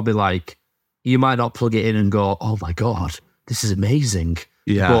them where it's probably like, you might not plug it in and go, oh my God, this is amazing.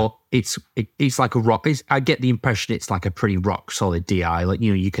 Yeah. But it's like a rock. I get the impression it's like a pretty rock solid DI. Like,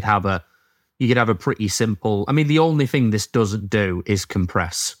 you could have a pretty simple. I mean, the only thing this doesn't do is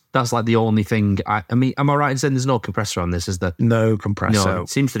compress. That's like the only thing. I mean, am I right in saying there's no compressor on this? Is there? No compressor. No, it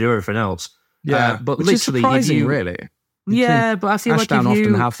seems to do everything else. Yeah, but which literally, is surprising, really. Yeah, but I feel Ashdown like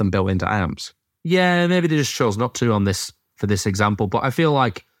often have them built into amps. Yeah, maybe they just chose not to on this for this example. But I feel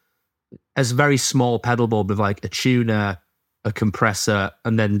like as a very small pedal board with like a tuner, a compressor,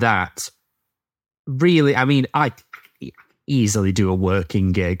 and then that. Really, I mean, I easily do a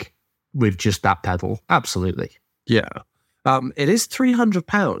working gig with just that pedal. Absolutely. Yeah. It is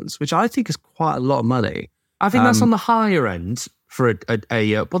 £300, which I think is quite a lot of money. I think that's on the higher end for a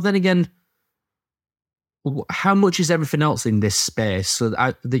but then again, how much is everything else in this space? So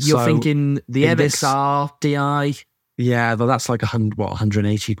you're thinking the MXR DI? Yeah, well, that's like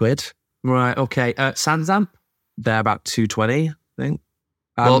 180 quid. Right, okay. SansAmp? They're about 220, I think.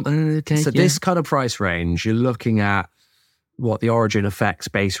 So this kind of price range, you're looking at the Origin Effects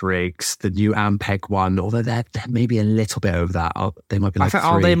bass rigs, the new Ampeg one, although they're maybe a little bit over that. They might be like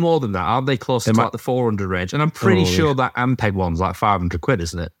are they more than that? Are they closer to like the 400 range? And I'm pretty sure that Ampeg one's like 500 quid,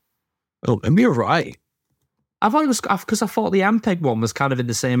 isn't it? Oh, and you're right. I thought because I thought the Ampeg one was kind of in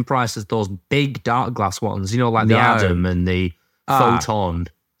the same price as those big dark glass ones, like the Adam and the Photon.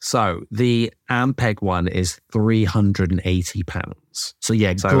 So the Ampeg one is £380. So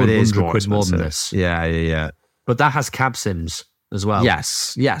yeah, so it is more quid more than this. Yeah. But that has cab sims as well.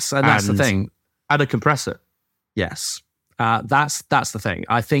 Yes, and that's the thing. And a compressor. Yes, that's the thing.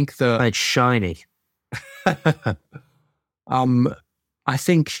 I think and it's shiny. I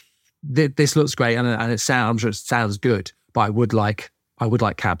think this looks great and it sounds good. But I would like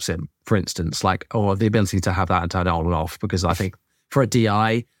cab sim, for instance, or the ability to have that and turn it on and off, because I think for a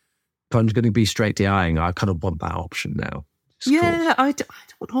DI, if I'm going to be straight DIing, I kind of want that option now. Yeah, cool. I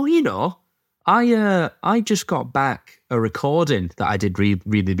don't know, I just got back a recording that I did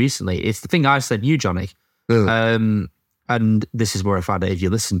really recently. It's the thing I sent you, Johnny. And this is where I find out if you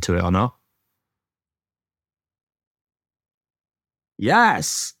listen to it or not.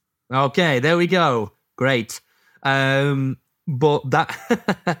 Yes. Okay, there we go. Great. But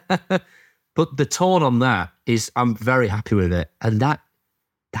the tone on that is, I'm very happy with it. And that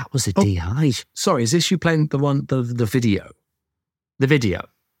was a DI. Sorry, is this you playing the video? The video.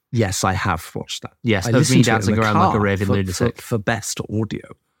 Yes, I have watched that. Yes, of me dancing around like a raving lunatic. For best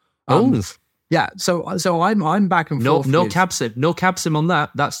audio. Yeah, so I'm back and forth. No cab sim. No cab sim on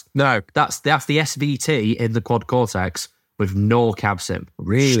that. That's No. the SVT in the quad cortex with no cab sim.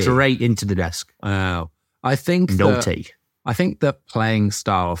 Really? Straight into the desk. Oh, I think I think the playing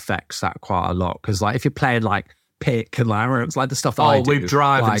style affects that quite a lot because, like, if you're playing like pick and like it's like the stuff that I do with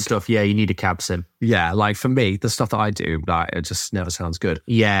drive like, and stuff, yeah, you need a cab sim. Yeah, like for me, the stuff that I do, like, it just never sounds good.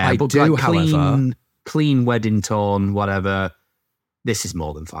 Yeah, I but do, like however, clean wedding tone, whatever. This is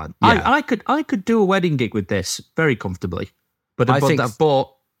more than fine. Yeah. I could do a wedding gig with this very comfortably, but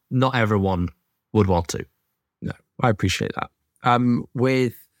not everyone would want to. No, I appreciate that.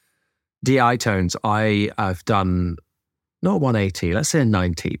 With DI tones, I have done not 180, let's say a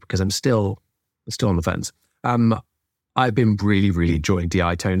 90, because I'm still on the fence. I've been really, really enjoying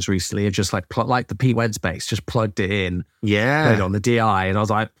DI tones recently. I've just like the P Wentz bass, just plugged it in, played on the DI, and I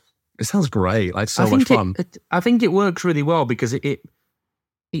was like, it sounds great, like so much fun. I think it works really well because it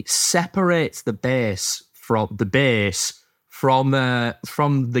separates the bass from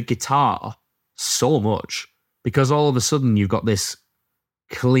the guitar so much, because all of a sudden you've got this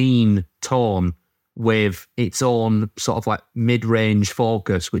clean tone with its own sort of like mid-range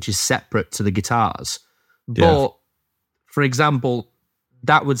focus, which is separate to the guitars. But for example,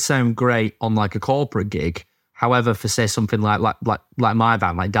 that would sound great on like a corporate gig. However, for say something like my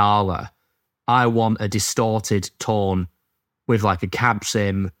band, like Darla, I want a distorted tone with like a cab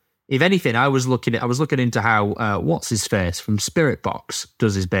sim. If anything, I was looking into how what's his face from Spirit Box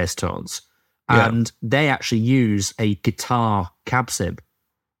does his bass tones, and they actually use a guitar cab sim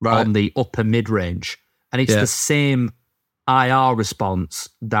on the upper mid range, and it's the same IR response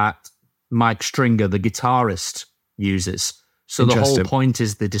that Mike Stringer, the guitarist, uses. So the whole point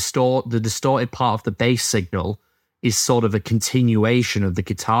is the distorted part of the bass signal is sort of a continuation of the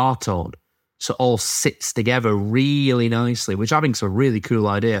guitar tone. So it all sits together really nicely, which I think is a really cool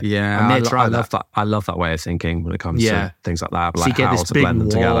idea. Yeah, I love that way of thinking when it comes to things like that. So like you get how this to big blend them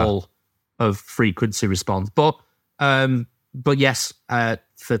together. wall of frequency response. But yes,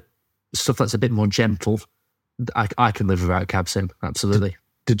 for stuff that's a bit more gentle, I can live without a cab sim. Absolutely.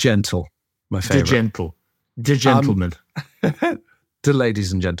 The gentle, my favorite. The gentleman. To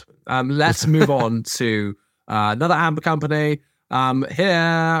ladies and gentlemen. Let's move on to another amp company.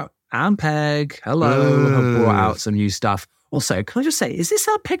 Here, Ampeg. Hello. Have brought out some new stuff. Also, can I just say, is this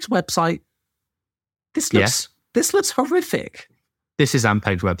Ampeg's website? This looks horrific. This is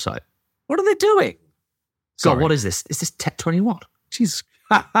Ampeg's website. What are they doing? So what is this? Is this Tech 21? Jesus.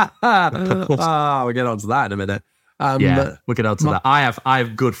 We'll get on to that in a minute. We'll get on to that. I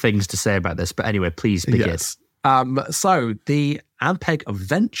have good things to say about this, but anyway, please begin. Yes. So the Ampeg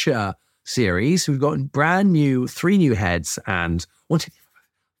Venture series, we've got three new heads and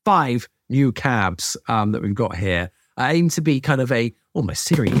 5 new cabs that we've got here. Aim to be kind of my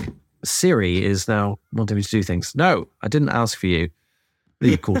Siri is now wanting me to do things. No, I didn't ask for you.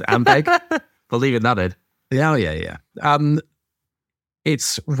 You're called Ampeg. Believe in that, Ed. Yeah.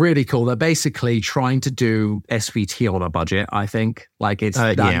 It's really cool. They're basically trying to do SVT on a budget, I think. Like it's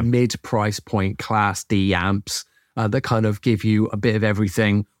that mid-price point class D amps that kind of give you a bit of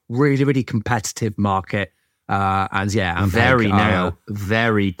everything. Really, really competitive market. Ampeg,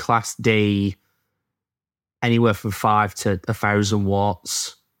 very class D, anywhere from 5 to 1,000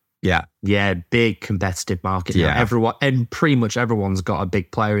 watts. Yeah, big competitive market. Yeah, now. Everyone and pretty much everyone's got a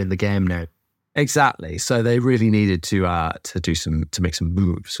big player in the game now. Exactly. So they really needed to make some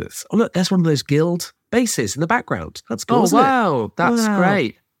moves with. Oh look, there's one of those Guild basses in the background. That's cool. Oh wow, that's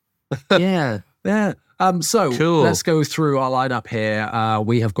great. Yeah. So cool. Let's go through our lineup here.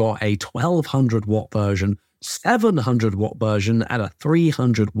 We have got a 1200 watt version, 700 watt version, and a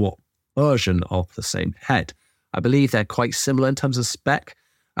 300 watt version of the same head. I believe they're quite similar in terms of spec.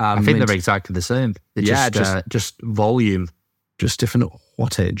 I think they're exactly the same. They're just volume, just different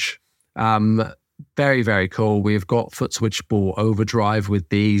wattage. Very, very cool. We've got foot switchable overdrive with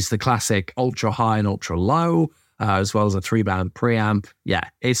these, the classic ultra high and ultra low, as well as a 3-band preamp. Yeah,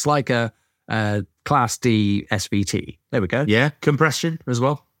 it's like a Class D SVT. There we go. Yeah, compression as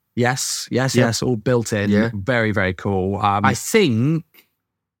well. Yes, all built in. Yeah. Very, very cool. I think,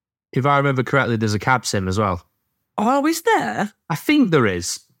 if I remember correctly, there's a cab sim as well. Oh, is there? I think there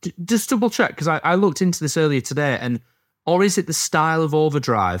is. Just double check, because I looked into this earlier today, or is it the style of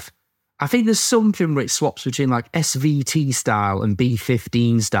overdrive? I think there's something where it swaps between like SVT style and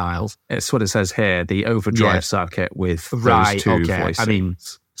B15 styles. It's what it says here, the overdrive circuit with those two voices. I mean,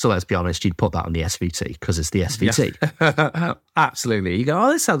 so let's be honest, you'd put that on the SVT because it's the SVT. Yeah. Absolutely. You go,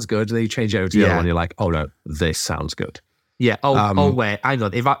 oh, this sounds good. And then you change it over to the other one. You're like, oh no, this sounds good. Yeah. Wait, hang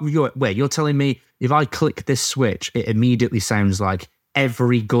on. You're telling me if I click this switch, it immediately sounds like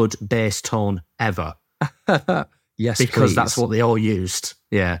every good bass tone ever. Yes, because please. that's what they all used.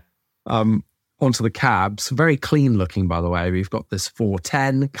 Yeah. Onto the cabs. Very clean looking, by the way. We've got this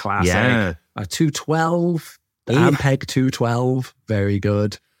 410 classic, a 212, the Ampeg 212, very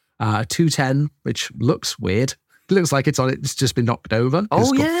good. A 210, which looks weird. It looks like it's just been knocked over.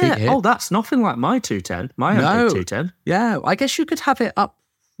 Oh, yeah. Oh, that's nothing like my 210. My Ampeg 210. Yeah, I guess you could have it up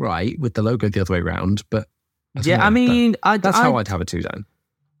right with the logo the other way around, but I mean, that's how I'd have a 210.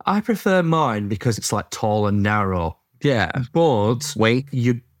 I prefer mine because it's like tall and narrow. Yeah, but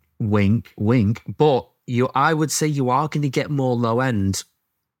wink, but I would say you are going to get more low end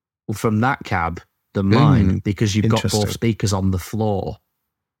from that cab than mine because you've got both speakers on the floor.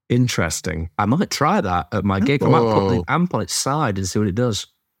 Interesting. I might try that at my gig. I might put the amp on its side and see what it does.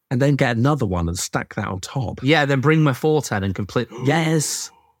 And then get another one and stack that on top. Yeah, then bring my 410 and complete.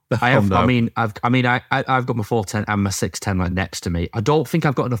 Yes. I have. I've got my 410 and my 610 like next to me. I don't think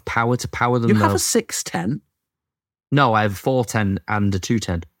I've got enough power to power them. You have a 610? No, I have 410 and a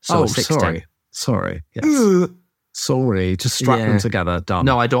 210. So a 610. Sorry. Yes. Sorry. Just strap them together. Done.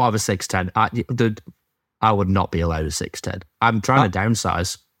 No, I don't have a 610. I would not be allowed a 610. I'm trying to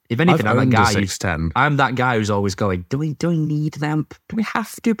downsize. If anything, I'm that guy who's always going, do we need an amp? Do we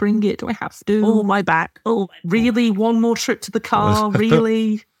have to bring it? Do we have to? Oh, my back. Oh, really? One more trip to the car?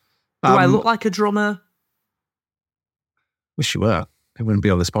 Really? Do I look like a drummer? Wish you were. It wouldn't be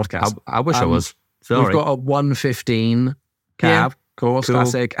on this podcast. I wish I was. Sorry. We've got a 115 cab, cool.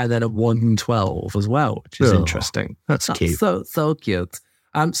 Classic, and then a 112 as well, which is interesting. That's cute. So cute.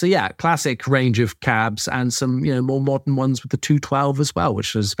 So yeah, classic range of cabs and some, more modern ones with the 212 as well,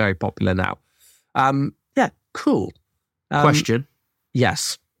 which is very popular now. Yeah, cool. Question.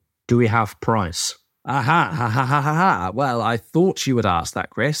 Yes. Do we have price? Aha. Well, I thought you would ask that,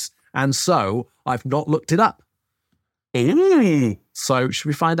 Chris. And so I've not looked it up. Ooh. So should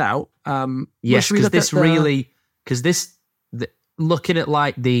we find out? Yes, because looking at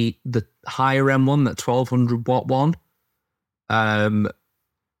like the higher end one, that 1200 watt one,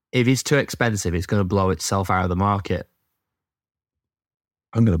 if it's too expensive, it's going to blow itself out of the market.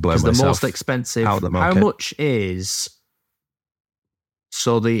 I'm going to blow myself the most expensive out of the market. How much is?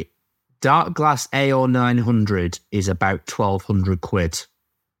 So the Dark Glass AO900 is about 1,200 quid.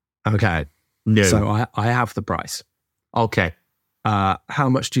 Okay. No. So I have the price. Okay. How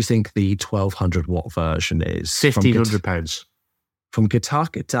much do you think the 1,200 watt version is? £1,500. From guitar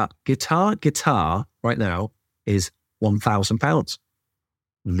right now is £1,000.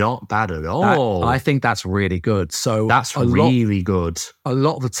 Not bad at all. I think that's really good. So that's really good. A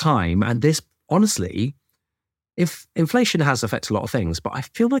lot of the time, and this, honestly, if inflation has affected a lot of things, but I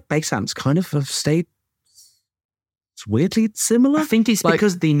feel like bass amps kind of have stayed weirdly similar. I think it's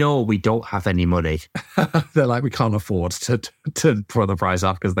because they know we don't have any money. They're like, we can't afford to put the price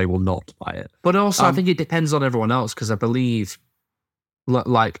up because they will not buy it. But also, I think it depends on everyone else because I believe,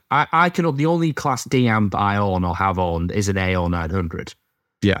 the only Class D amp I own or have owned is an AO900.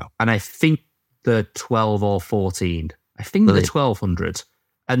 Yeah. And I think the 12 or 14. I think the 1200.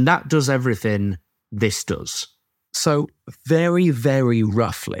 And that does everything this does. So very, very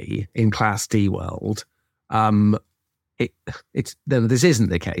roughly in Class D world, this isn't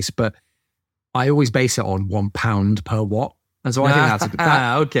the case, but I always base it on £1 per watt. And so I think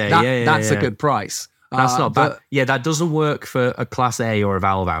that's a good price. That's not bad. Yeah, that doesn't work for a Class A or a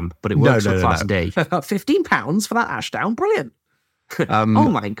valve amp, but it works for Class D. £15 for that Ashdown. Brilliant. Oh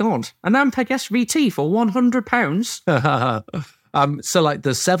my God. An Ampeg SVT for £100? So like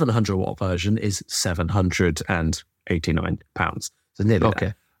the 700 watt version is £789. So nearly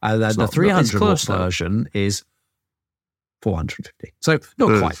there. And then the 300 watt version is $450. So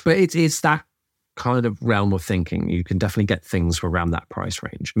not quite, but it's that kind of realm of thinking. You can definitely get things for around that price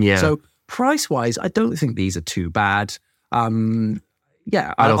range. Yeah. So price-wise, I don't think these are too bad.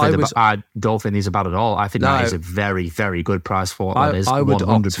 Yeah, I don't think these are bad at all. I think that is a very, very good price for what that is. I would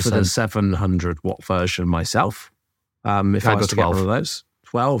 100%. opt for the 700 watt version myself. If I was to get one of those.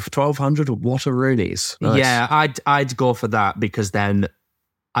 1,200 watt-a-roonies. Nice. Yeah, I'd go for that because then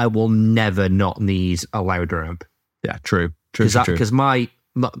I will never not need a louder amp. Yeah, true. Because my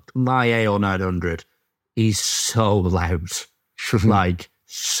AO900 is so loud. Like,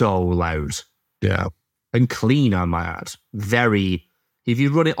 so loud. Yeah. And clean, I might add. Very... If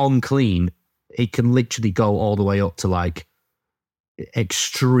you run it on clean, it can literally go all the way up to like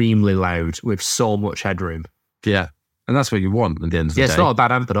extremely loud with so much headroom. Yeah. And that's what you want at the end of the day. Yeah, it's not a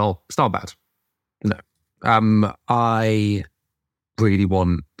bad amp at all. It's not bad. No. I really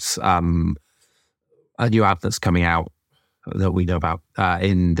want a new amp that's coming out that we know about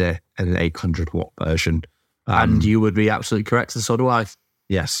in an 800 watt version. And you would be absolutely correct, and so do I.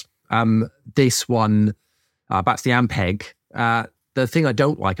 Yes. This one, back to the Ampeg. The thing I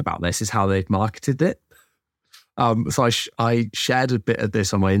don't like about this is how they've marketed it. So I shared a bit of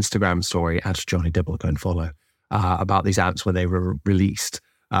this on my Instagram story, at Johnny Dibble, go and follow, about these amps when they were released.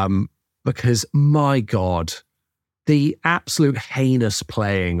 Because, my God, the absolute heinous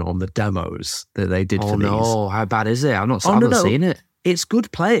playing on the demos that they did for these. Oh, no, how bad is it? I've not seen it. It's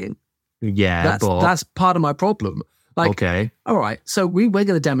good playing. Yeah, that's part of my problem. Like, okay. All right, so we're going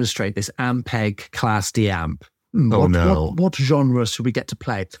to demonstrate this Ampeg Class D amp. What genre should we get to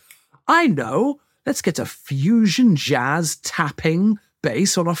play? I know. Let's get a fusion jazz tapping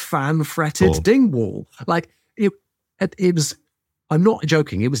bass on a fan-fretted dingwall. Like, it was, I'm not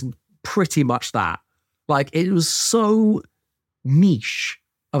joking, it was pretty much that. Like, it was so niche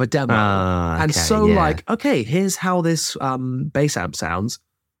of a demo. And like, okay, here's how this bass amp sounds.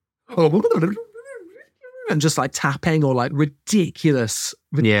 And just like tapping or like ridiculous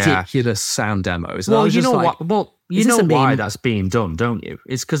sound demos. And well, you know what? Well, you know why that's being done, don't you?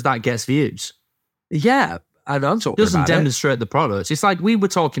 It's because that gets views. Yeah, and I'm talking about it. Doesn't demonstrate the product. It's like we were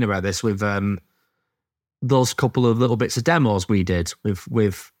talking about this with those couple of little bits of demos we did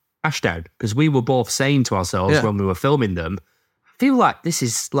with Ashdown, because we were both saying to ourselves when we were filming them, I feel like this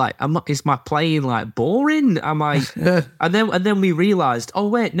is like, is my playing like boring? Am I? and then we realised, oh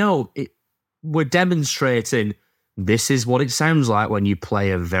wait, no, we're demonstrating this is what it sounds like when you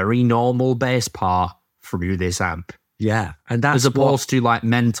play a very normal bass part through this amp. Yeah, and that's as opposed to like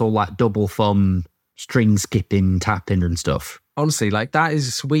mental, like double thumb, string skipping, tapping and stuff. Honestly, like that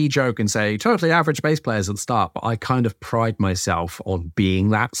is we joke and say totally average bass players at the start, but I kind of pride myself on being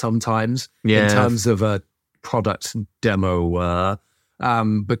that sometimes in terms of a product demo,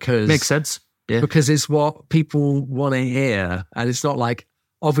 because makes sense. Yeah, because it's what people want to hear, and it's not like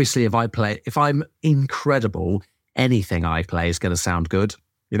obviously if I'm incredible, anything I play is going to sound good.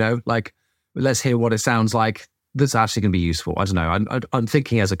 You know, like let's hear what it sounds like. That's actually going to be useful. I don't know. I'm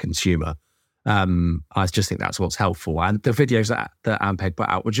thinking as a consumer. I just think that's what's helpful. And the videos that Ampeg put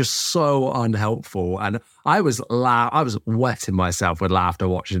out were just so unhelpful. And I was wetting myself with laughter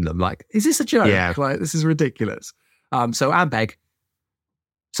watching them. Like, is this a joke? Yeah. Like, this is ridiculous. So Ampeg,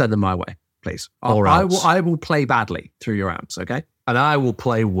 send them my way, please. I will play badly through your amps, okay? And I will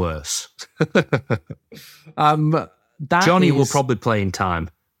play worse. Johnny will probably play in time.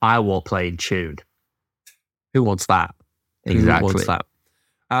 I will play in tune. Who wants that? Exactly. Who wants that?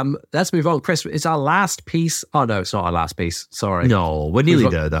 Let's move on. Chris, it's our last piece. Oh, no, it's not our last piece. Sorry. No, we're nearly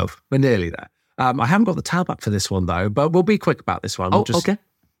there, though. We're nearly there. I haven't got the tab up for this one, though, but we'll be quick about this one. Okay.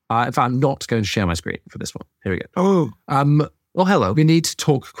 If I'm not going to share my screen for this one. Here we go. Oh, hello. We need to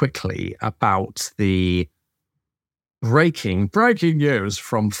talk quickly about the breaking news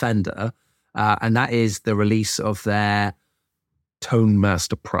from Fender, and that is the release of their Tone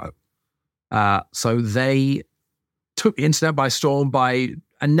Master Pro. So they took the internet by storm by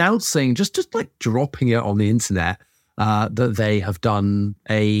announcing, just like dropping it on the internet, that they have done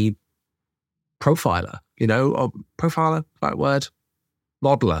a profiler, profiler, that word?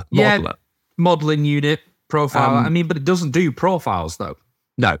 Modeler. Yeah, modeling unit, profiler. But it doesn't do profiles though.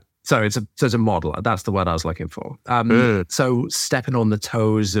 No. So it's a modeler. That's the word I was looking for. So stepping on the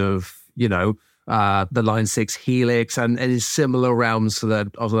toes of, the Line 6 Helix and in similar realms to that,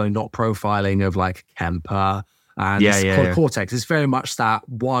 although not profiling, of like Kemper and Cortex. It's very much that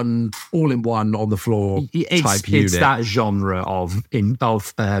one all-in-one on the floor type unit. It's that genre of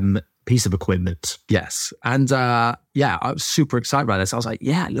piece of equipment. Yes. And I was super excited about this. I was like,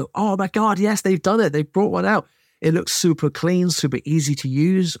 look, oh my God, yes, they've done it. They've brought one out. It looks super clean, super easy to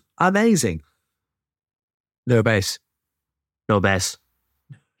use. Amazing. No bass.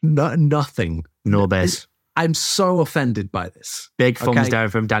 Nothing. No bass. I'm so offended by this. Big thumbs down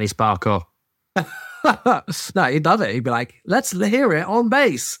from Danny Sparko. No, he'd love it. He'd be like, let's hear it on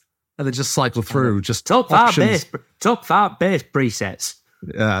bass. And then just cycle through. Just top 5 bass presets.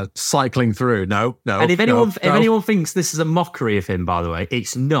 Cycling through. No. And if anyone thinks this is a mockery of him, by the way,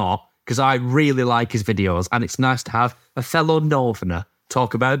 it's not, because I really like his videos, and it's nice to have a fellow Northerner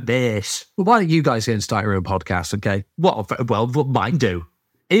talk about bass. Well, why don't you guys get and start your own podcast, okay? Well, what might do.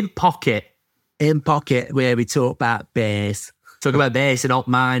 In Pocket, where we talk about bass. Talk about bass and Alt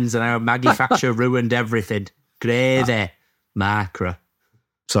Minds and how Maggie Thatcher ruined everything. Crazy. Macra.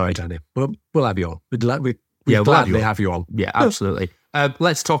 Sorry, Danny. We'll have you on. We'd gladly have you on. Yeah, absolutely.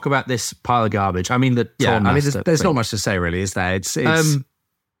 Let's talk about this pile of garbage. There's not much to say, really, is there?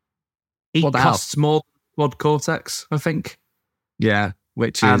 It costs more Quad Cortex, I think. Yeah,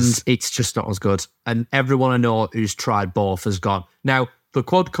 and it's just not as good. And everyone I know who's tried both has gone. Now, the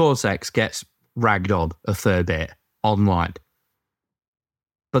Quad Cortex gets ragged on a fair bit online.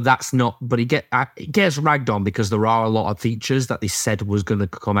 But that's not. But it gets ragged on because there are a lot of features that they said was going to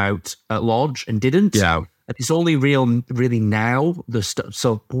come out at launch and didn't. Yeah, and it's only really now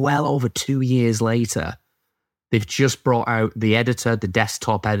so well over 2 years later, they've just brought out the editor, the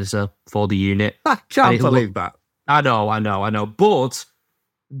desktop editor for the unit. I can't believe that. I know. But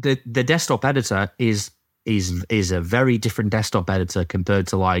the desktop editor is a very different desktop editor compared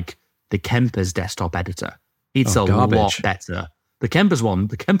to like the Kemper's desktop editor. It's garbage. Lot better. The Kemper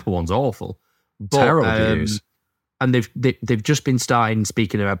one's awful. But, Terrible to use. And they've just been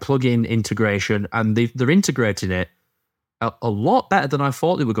speaking about plugin integration, and they're integrating it a lot better than I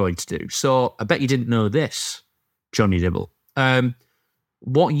thought they were going to do. So I bet you didn't know this, Johnny Dibble.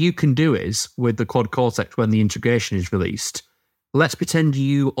 What you can do is, with the Quad Cortex, when the integration is released, let's pretend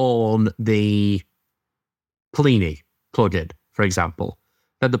you own the Plini plugin, for example.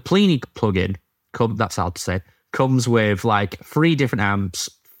 Now, the Plini plugin, that's hard to say, comes with like 3 different amps,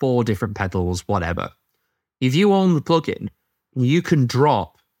 4 different pedals, whatever. If you own the plugin, you can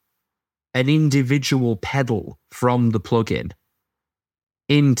drop an individual pedal from the plugin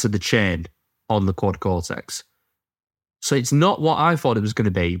into the chain on the Quad Cortex. So it's not what I thought it was going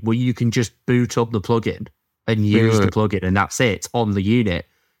to be, where you can just boot up the plugin and use the plugin and that's it on the unit.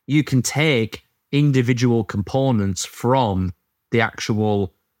 You can take individual components from the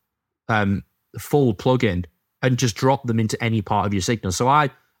actual full plugin and just drop them into any part of your signal. So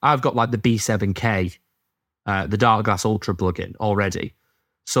I've got like the B7K, the Dark Glass Ultra plugin already.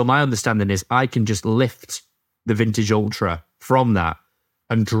 So my understanding is I can just lift the Vintage Ultra from that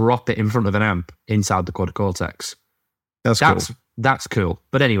and drop it in front of an amp inside the Quad Cortex. That's cool. That's cool.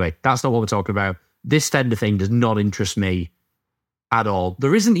 But anyway, that's not what we're talking about. This Fender thing does not interest me at all.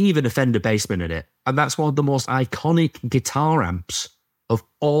 There isn't even a Fender Bassman in it. And that's one of the most iconic guitar amps of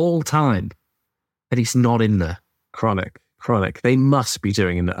all time. And it's not in there. Chronic. They must be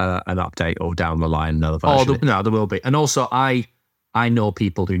doing an update or down the line another version. No, there will be. And also, I know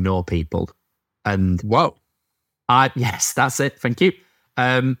people who know people. And whoa. Yes, that's it. Thank you.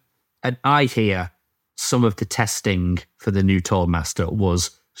 And I hear some of the testing for the new Toadmaster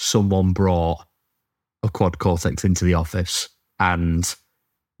was someone brought a Quad Cortex into the office and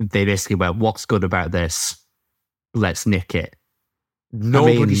they basically went, what's good about this? Let's nick it.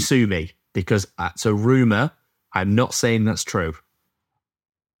 Nobody sue me because that's a rumor. I'm not saying that's true.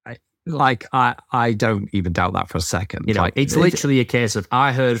 I don't even doubt that for a second. You know, it's literally a case of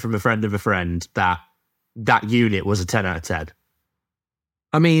I heard from a friend of a friend that unit was a 10 out of 10.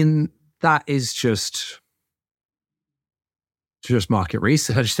 I mean, that is just market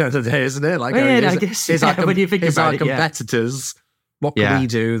research the other day, isn't it? Like, I guess when you think about it, competitors, what can we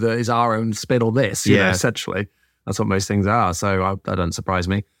do that is our own spin on this? You know, essentially, that's what most things are. So that doesn't surprise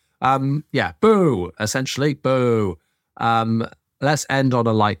me. Boo. Essentially, boo. Let's end on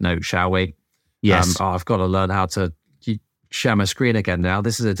a light note, shall we? Yes. I've got to learn how to share my screen again now.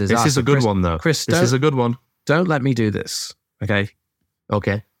 This is a disaster. This is a good one, though. Chris, this is a good one. Don't let me do this, okay?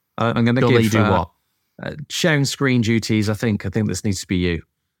 Okay. I'm going to give... let you do what? Sharing screen duties. I think this needs to be you.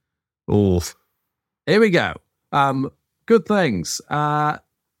 Oh. Here we go. Good things.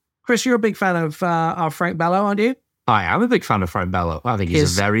 Chris, you're a big fan of Frank Bello, aren't you? I am a big fan of Frank Bello. I think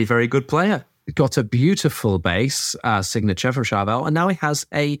he's a very, very good player. Got a beautiful bass signature from Charbel, and now he has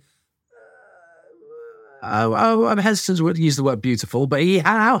I'm hesitant to use the word beautiful, but he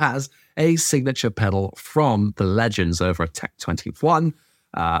now has a signature pedal from the legends over at Tech 21,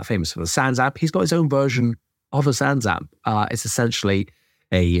 famous for the Sans amp. He's got his own version of a Sans amp. It's essentially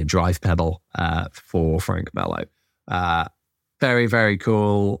a drive pedal for Frank Bello. Very, very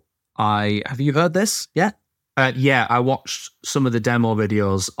cool. Have you heard this yet? Yeah, I watched some of the demo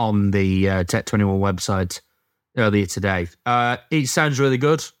videos on the Tech 21 website earlier today. It sounds really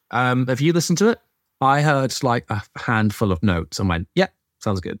good. Have you listened to it? I heard like a handful of notes and went, yeah,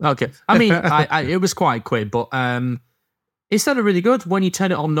 sounds good. Okay. I mean, it was quite quick, but it sounded really good. When you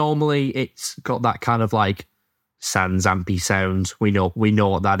turn it on normally, it's got that kind of like Sans ampy sound. We know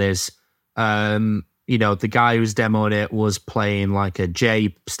what that is. You know, the guy who's demoing it was playing like a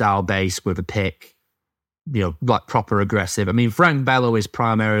J-style bass with a pick, you know, like proper aggressive. I mean, Frank Bello is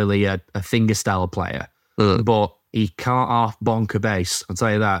primarily a fingerstyle player, but he can't half bonk a bass, I'll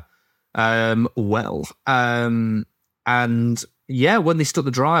tell you that. And yeah, when they stuck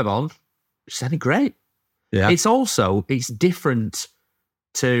the drive on, it sounded great. Yeah. It's different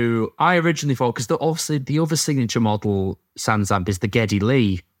to, I originally thought, because obviously the other signature model Sans amp is the Geddy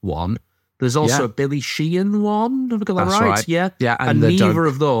Lee one. There's also a Billy Sheehan one. Have I got that right? Yeah. Yeah. And neither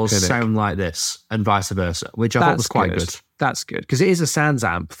of those sound like this, and vice versa, which I thought was quite good. That's good because it is a Sans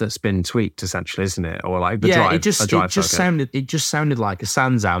amp that's been tweaked, essentially, isn't it? Or like the drive. It just sounded like a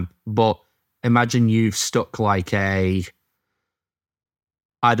Sans amp, but imagine you've stuck like a,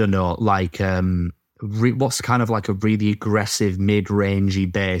 I don't know, like what's kind of like a really aggressive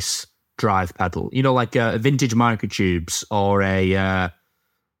mid-rangey bass drive pedal. You know, like a vintage microtubes or a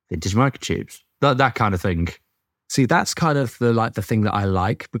vintage microtubes, that kind of thing. See, that's kind of the thing that I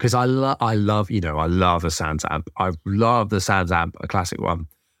like because I love a Sans amp. I love the Sans amp, a classic one.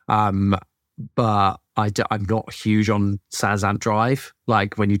 But I'm not huge on Sans amp drive.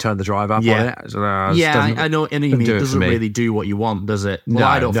 Like when you turn the drive up on it. I know. And it doesn't really do what you want, does it? Well,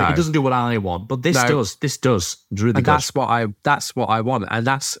 I don't think it doesn't do what I want, but this does. This does. It's really and good. That's what I want, and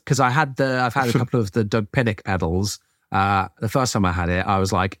that's because I've had a couple of the Doug Pinnick pedals. The first time I had it, I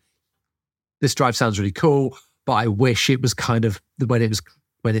was like, this drive sounds really cool. But I wish it was kind of when it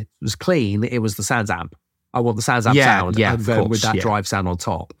was clean, it was the Sans amp. I want the Sans amp sound, and then with that drive sound on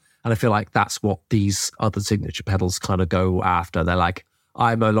top. And I feel like that's what these other signature pedals kind of go after. They're like,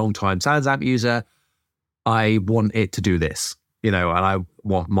 I'm a long time Sans amp user. I want it to do this, and I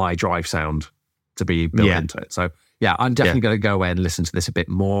want my drive sound to be built into it. So yeah, I'm definitely going to go away and listen to this a bit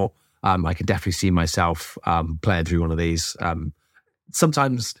more. I can definitely see myself playing through one of these.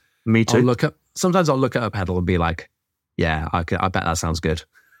 Sometimes me too. Sometimes I'll look at a pedal and be like, yeah, I bet that sounds good.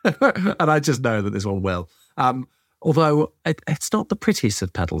 And I just know that this one will. Although it's not the prettiest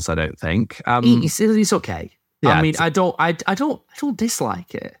of pedals, I don't think. It's okay. Yeah, I mean, I don't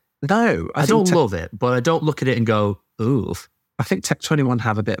dislike it. No. I don't love it, but I don't look at it and go, ooh. I think Tech 21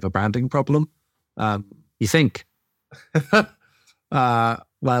 have a bit of a branding problem. You think? Well,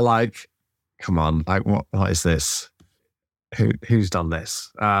 like, come on, like what is this? Who's done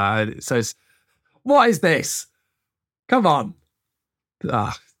this? What is this? Come on.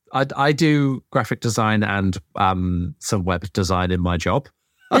 I do graphic design and some web design in my job.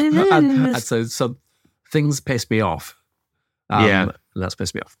 and so some things piss me off. That's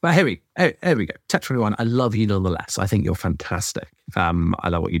pissed me off. But here we go. Tech 21, I love you nonetheless. I think you're fantastic. I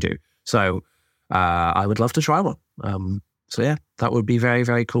love what you do. So I would love to try one. So yeah, that would be very,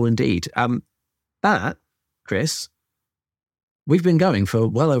 very cool indeed. That, Chris, we've been going for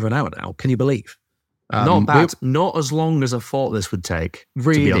well over an hour now. Can you believe? Not bad. Not as long as I thought this would take,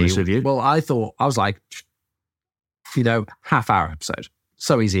 really, to be honest with you. Well, I was like, half-hour episode.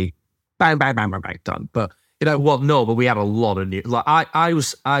 So easy. Bang, bang, bang, bang, bang, done. But, but we had a lot of news. Like, I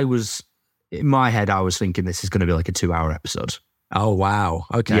was, in my head, I was thinking this is going to be like a 2-hour episode. Oh, wow.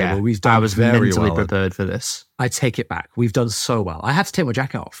 Okay. Yeah, well, we've done I was very mentally well. prepared for this. I take it back. We've done so well. I had to take my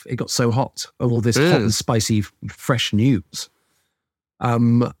jacket off. It got so hot of all this hot and spicy, fresh news.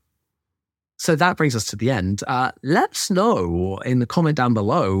 So that brings us to the end. Let us know in the comment down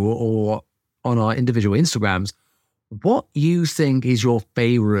below or on our individual Instagrams what you think is your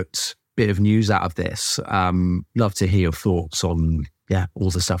favorite bit of news out of this. Love to hear your thoughts on all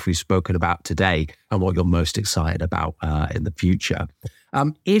the stuff we've spoken about today and what you're most excited about in the future.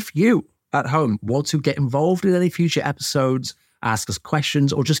 If you at home want to get involved in any future episodes, ask us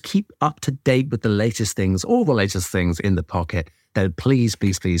questions, or just keep up to date with the latest things, all the latest things in the pocket, then please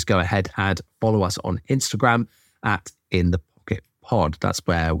go ahead and follow us on Instagram at In The Pocket Pod. That's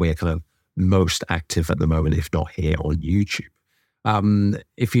where we're kind of most active at the moment, if not here on YouTube.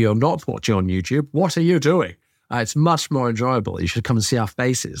 If you're not watching on YouTube, what are you doing? It's much more enjoyable. You should come and see our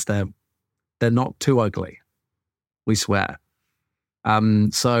faces. They're not too ugly. We swear.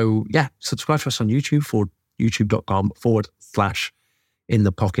 So subscribe to us on YouTube for youtube.com/In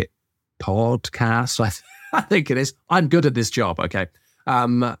The Pocket Podcast. I think it is. I'm good at this job, okay?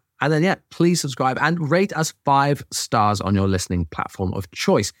 And then, please subscribe and rate us 5 stars on your listening platform of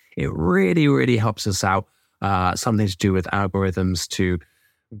choice. It really, really helps us out. Something to do with algorithms to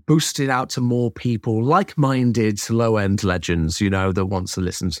boost it out to more people, like-minded, low-end legends, that wants to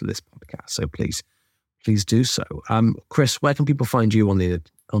listen to this podcast. So please do so. Chris, where can people find you on the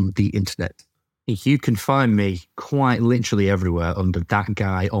internet? You can find me quite literally everywhere under That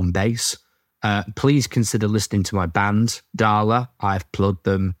Guy on Bass. Please consider listening to my band, Darla. I've plugged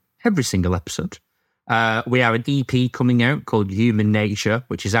them every single episode. We have an EP coming out called Human Nature,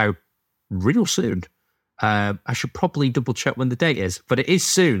 which is out real soon. I should probably double check when the date is, but it is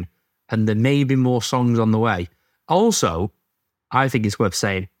soon, and there may be more songs on the way. Also, I think it's worth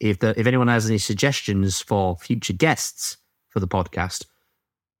saying, if anyone has any suggestions for future guests for the podcast,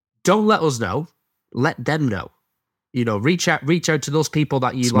 don't let us know. Let them know. Reach out to those people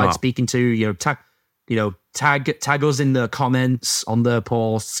that you like speaking to. Tag us in the comments on their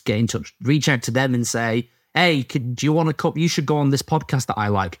posts. Get in touch. Reach out to them and say, "Hey, do you want to come? You should go on this podcast that I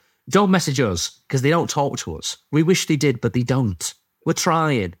like. Don't message us because they don't talk to us. We wish they did, but they don't. We're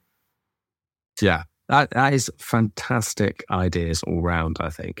trying. Yeah, that is fantastic ideas all round, I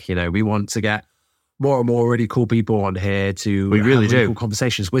think. You know, we want to get more and more really cool people on here to We really have do. cool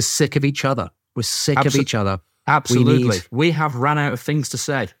conversations. We're sick of each other. We're sick of each other. Absolutely. We have ran out of things to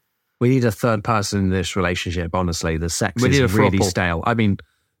say. We need a third person in this relationship, honestly. The sex We need is a really throuple. stale. I mean,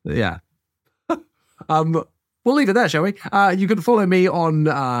 yeah. We'll leave it there, shall we? You can follow me on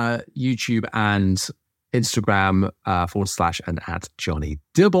YouTube and Instagram / and at Johnny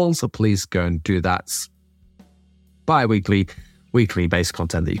Dibble. So please go and do that. Bi-weekly, weekly-based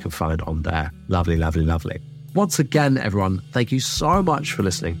content that you can find on there. Lovely, lovely, lovely. Once again, everyone, thank you so much for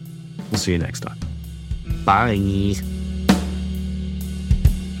listening. We'll see you next time. Bye.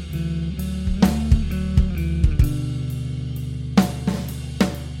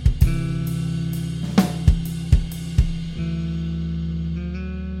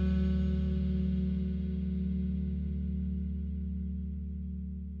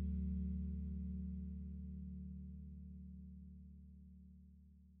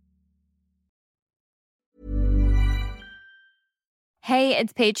 Hey,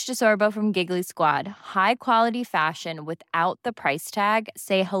 it's Paige DeSorbo from Giggly Squad. High quality fashion without the price tag.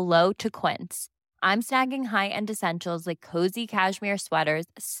 Say hello to Quince. I'm snagging high-end essentials like cozy cashmere sweaters,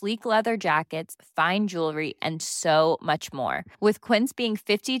 sleek leather jackets, fine jewelry, and so much more. With Quince being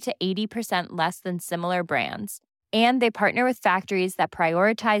 50 to 80% less than similar brands. And they partner with factories that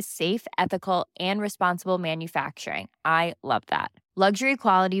prioritize safe, ethical, and responsible manufacturing. I love that. Luxury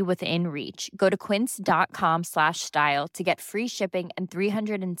quality within reach. Go to quince.com/style to get free shipping and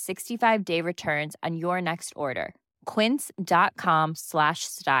 365-day returns on your next order.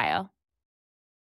 Quince.com/style.